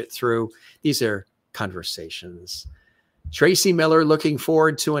don't rush it through. These are conversations. Tracy Miller, looking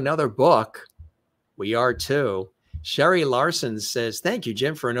forward to another book. We are too. Sherry Larson says, thank you,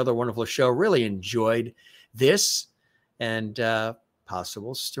 Jim, for another wonderful show. Really enjoyed this and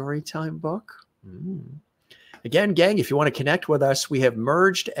possible story time book. Again, gang, if you want to connect with us, we have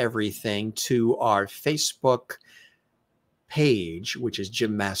merged everything to our Facebook page, which is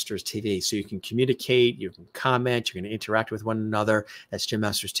Jim Masters TV. So you can communicate, you can comment, you can interact with one another. That's Jim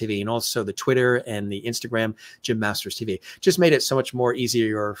Masters TV. And also the Twitter and the Instagram, Jim Masters TV. Just made it so much more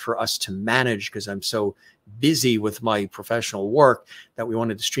easier for us to manage because I'm so busy with my professional work that we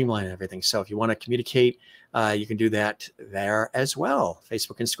wanted to streamline everything. So if you want to communicate, you can do that there as well.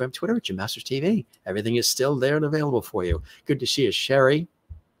 Facebook, Instagram, Twitter, Jim Masters TV. Everything is still there and available for you. Good to see you, Sherry.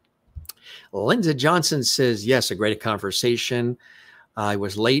 Linda Johnson says, yes, a great conversation. I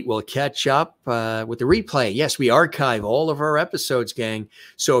was late. We'll catch up with the replay. Yes, we archive all of our episodes, gang.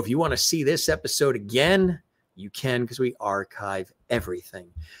 So if you want to see this episode again, you can because we archive everything.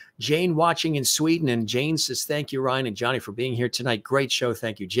 Jane watching in Sweden. And Jane says, thank you, Ryan and Johnny, for being here tonight. Great show.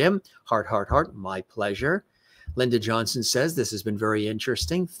 Thank you, Jim. Heart, heart, heart. My pleasure. Linda Johnson says, this has been very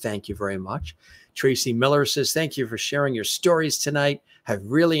interesting. Thank you very much. Tracy Miller says, thank you for sharing your stories tonight. Have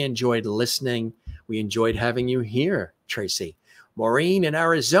really enjoyed listening. We enjoyed having you here, Tracy. Maureen in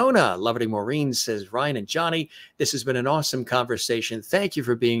Arizona. Lovely Maureen says, Ryan and Johnny, this has been an awesome conversation. Thank you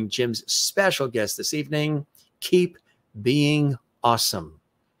for being Jim's special guest this evening. Keep being awesome.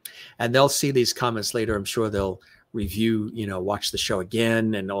 And they'll see these comments later. I'm sure they'll review, watch the show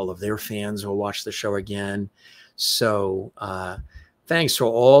again, and all of their fans will watch the show again. So thanks for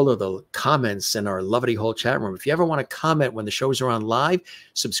all of the comments in our lovely whole chat room. If you ever want to comment when the shows are on live,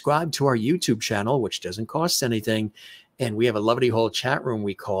 subscribe to our YouTube channel, which doesn't cost anything. And we have a lovely whole chat room,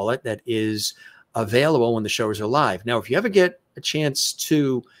 we call it, that is available when the shows are live. Now, if you ever get a chance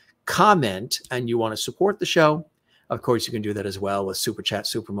to comment and you want to support the show, of course, you can do that as well with Super Chat,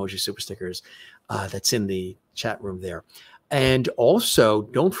 Super Emoji, Super Stickers. That's in the chat room there. And also,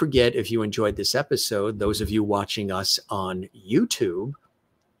 don't forget, if you enjoyed this episode, those of you watching us on YouTube,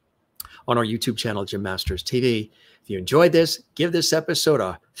 on our YouTube channel, Jim Masters TV, if you enjoyed this, give this episode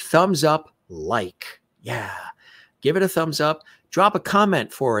a thumbs up, like. Yeah, give it a thumbs up. Drop a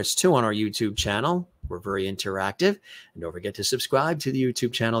comment for us, too, on our YouTube channel. We're very interactive. And don't forget to subscribe to the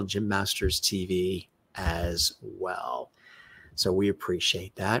YouTube channel, Jim Masters TV, as well. So we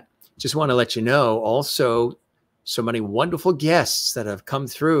appreciate that. Just want to let you know also, so many wonderful guests that have come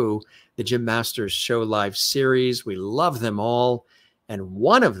through the Jim Masters Show Live series. We love them all. And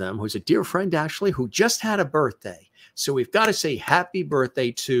one of them, who's a dear friend, actually, who just had a birthday. So we've got to say happy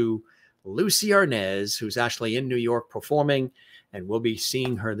birthday to Lucy Arnez, who's actually in New York performing. And we'll be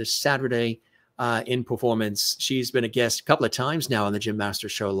seeing her this Saturday in performance. She's been a guest a couple of times now on the Jim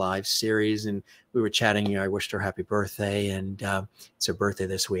Masters Show Live series. And we were chatting. I wished her happy birthday. And it's her birthday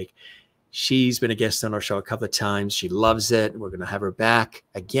this week. She's been a guest on our show a couple of times. She loves it. We're going to have her back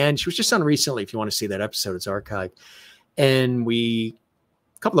again. She was just on recently. If you want to see that episode, it's archived. And we,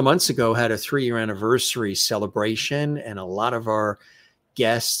 a couple of months ago, had a 3-year anniversary celebration. And a lot of our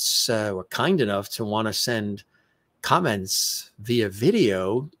guests were kind enough to want to send comments via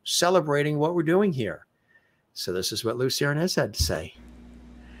video celebrating what we're doing here. So this is what Lucy Arnez had to say.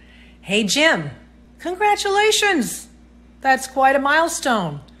 Hey, Jim, congratulations. That's quite a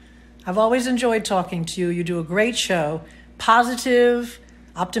milestone. I've always enjoyed talking to you. You do a great show. Positive,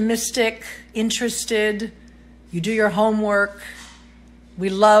 optimistic, interested. You do your homework. We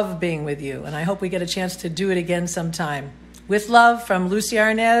love being with you, and I hope we get a chance to do it again sometime. With love from Lucy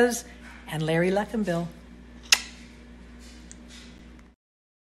Arnez and Larry Leckenbill.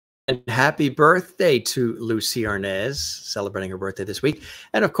 And happy birthday to Lucy Arnaz, celebrating her birthday this week.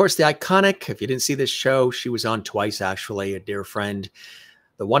 And of course, the iconic, if you didn't see this show, she was on twice, actually, a dear friend,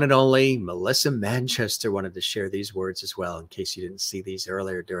 the one and only Melissa Manchester, wanted to share these words as well, in case you didn't see these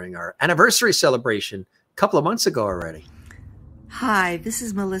earlier during our anniversary celebration a couple of months ago already. Hi, this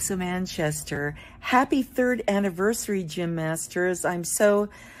is Melissa Manchester. Happy 3rd anniversary, Jim Masters. I'm so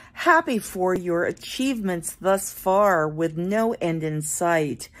happy for your achievements thus far with no end in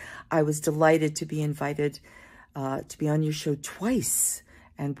sight. I was delighted to be invited to be on your show twice,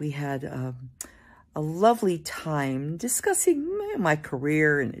 and we had a lovely time discussing my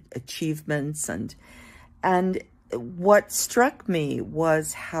career and achievements. And what struck me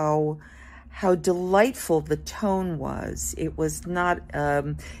was how delightful the tone was. It was not,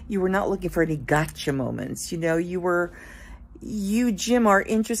 you were not looking for any gotcha moments. You know, you, Jim, are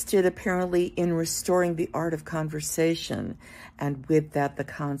interested apparently in restoring the art of conversation, and with that, the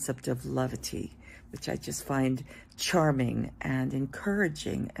concept of levity, which I just find charming and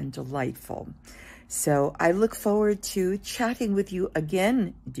encouraging and delightful. So I look forward to chatting with you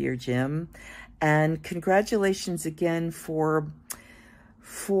again, dear Jim, and congratulations again for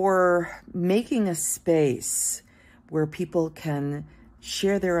making a space where people can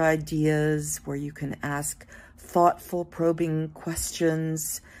share their ideas, where you can ask thoughtful, probing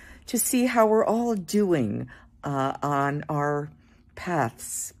questions to see how we're all doing on our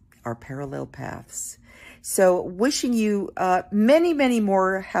paths, our parallel paths. So wishing you many, many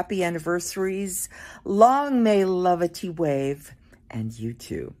more happy anniversaries. Long may levity wave, and you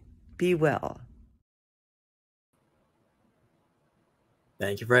too. Be well.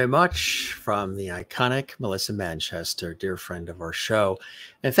 Thank you very much from the iconic Melissa Manchester, dear friend of our show.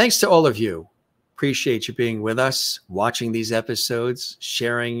 And thanks to all of you. Appreciate you being with us, watching these episodes,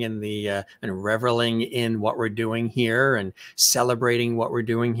 sharing in the and reveling in what we're doing here and celebrating what we're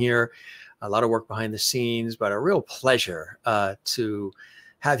doing here. A lot of work behind the scenes, but a real pleasure to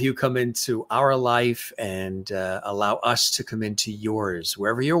have you come into our life and allow us to come into yours,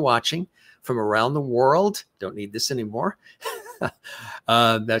 wherever you're watching from around the world. Don't need this anymore.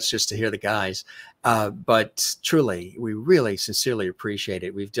 That's just to hear the guys. But truly, we really sincerely appreciate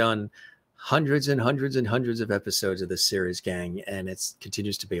it. We've done hundreds and hundreds and hundreds of episodes of this series, gang, and it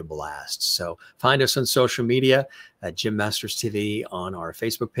continues to be a blast. So find us on social media at Jim Masters TV on our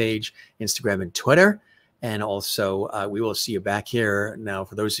Facebook page, Instagram, and Twitter. And also, we will see you back here. Now,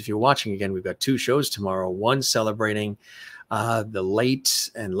 for those of you watching, again, we've got 2 shows tomorrow, one celebrating the late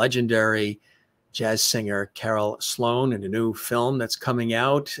and legendary jazz singer Carol Sloan in a new film that's coming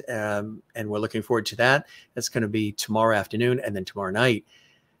out. And we're looking forward to that. That's going to be tomorrow afternoon. And then tomorrow night,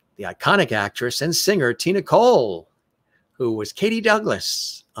 the iconic actress and singer Tina Cole, who was Katie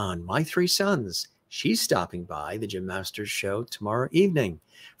Douglas on My 3 Sons. She's stopping by the Jim Masters show tomorrow evening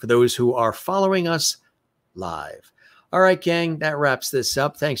for those who are following us live. All right, gang, that wraps this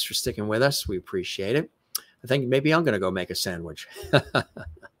up. Thanks for sticking with us. We appreciate it. I think maybe I'm going to go make a sandwich.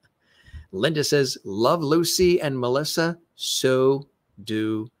 Linda says, love Lucy and Melissa. So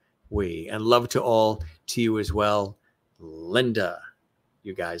do we. And love to all to you as well, Linda.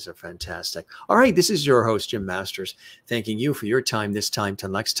 You guys are fantastic. All right, this is your host, Jim Masters, thanking you for your time this time.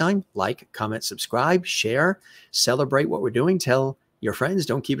 Till next time, like, comment, subscribe, share, celebrate what we're doing. Tell your friends.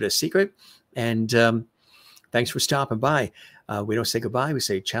 Don't keep it a secret. And thanks for stopping by. We don't say goodbye. We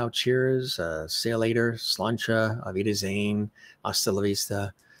say ciao, cheers, see you later, slancha, avida zane, hasta la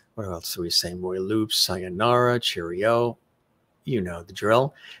vista. What else do we say? Muy loops, sayonara, cheerio. You know the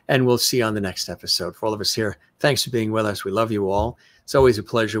drill. And we'll see you on the next episode. For all of us here, thanks for being with us. We love you all. It's always a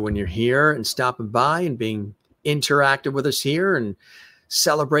pleasure when you're here and stopping by and being interactive with us here and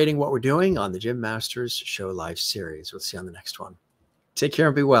celebrating what we're doing on the Jim Masters Show Live series. We'll see you on the next one. Take care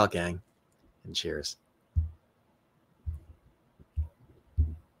and be well, gang. And cheers.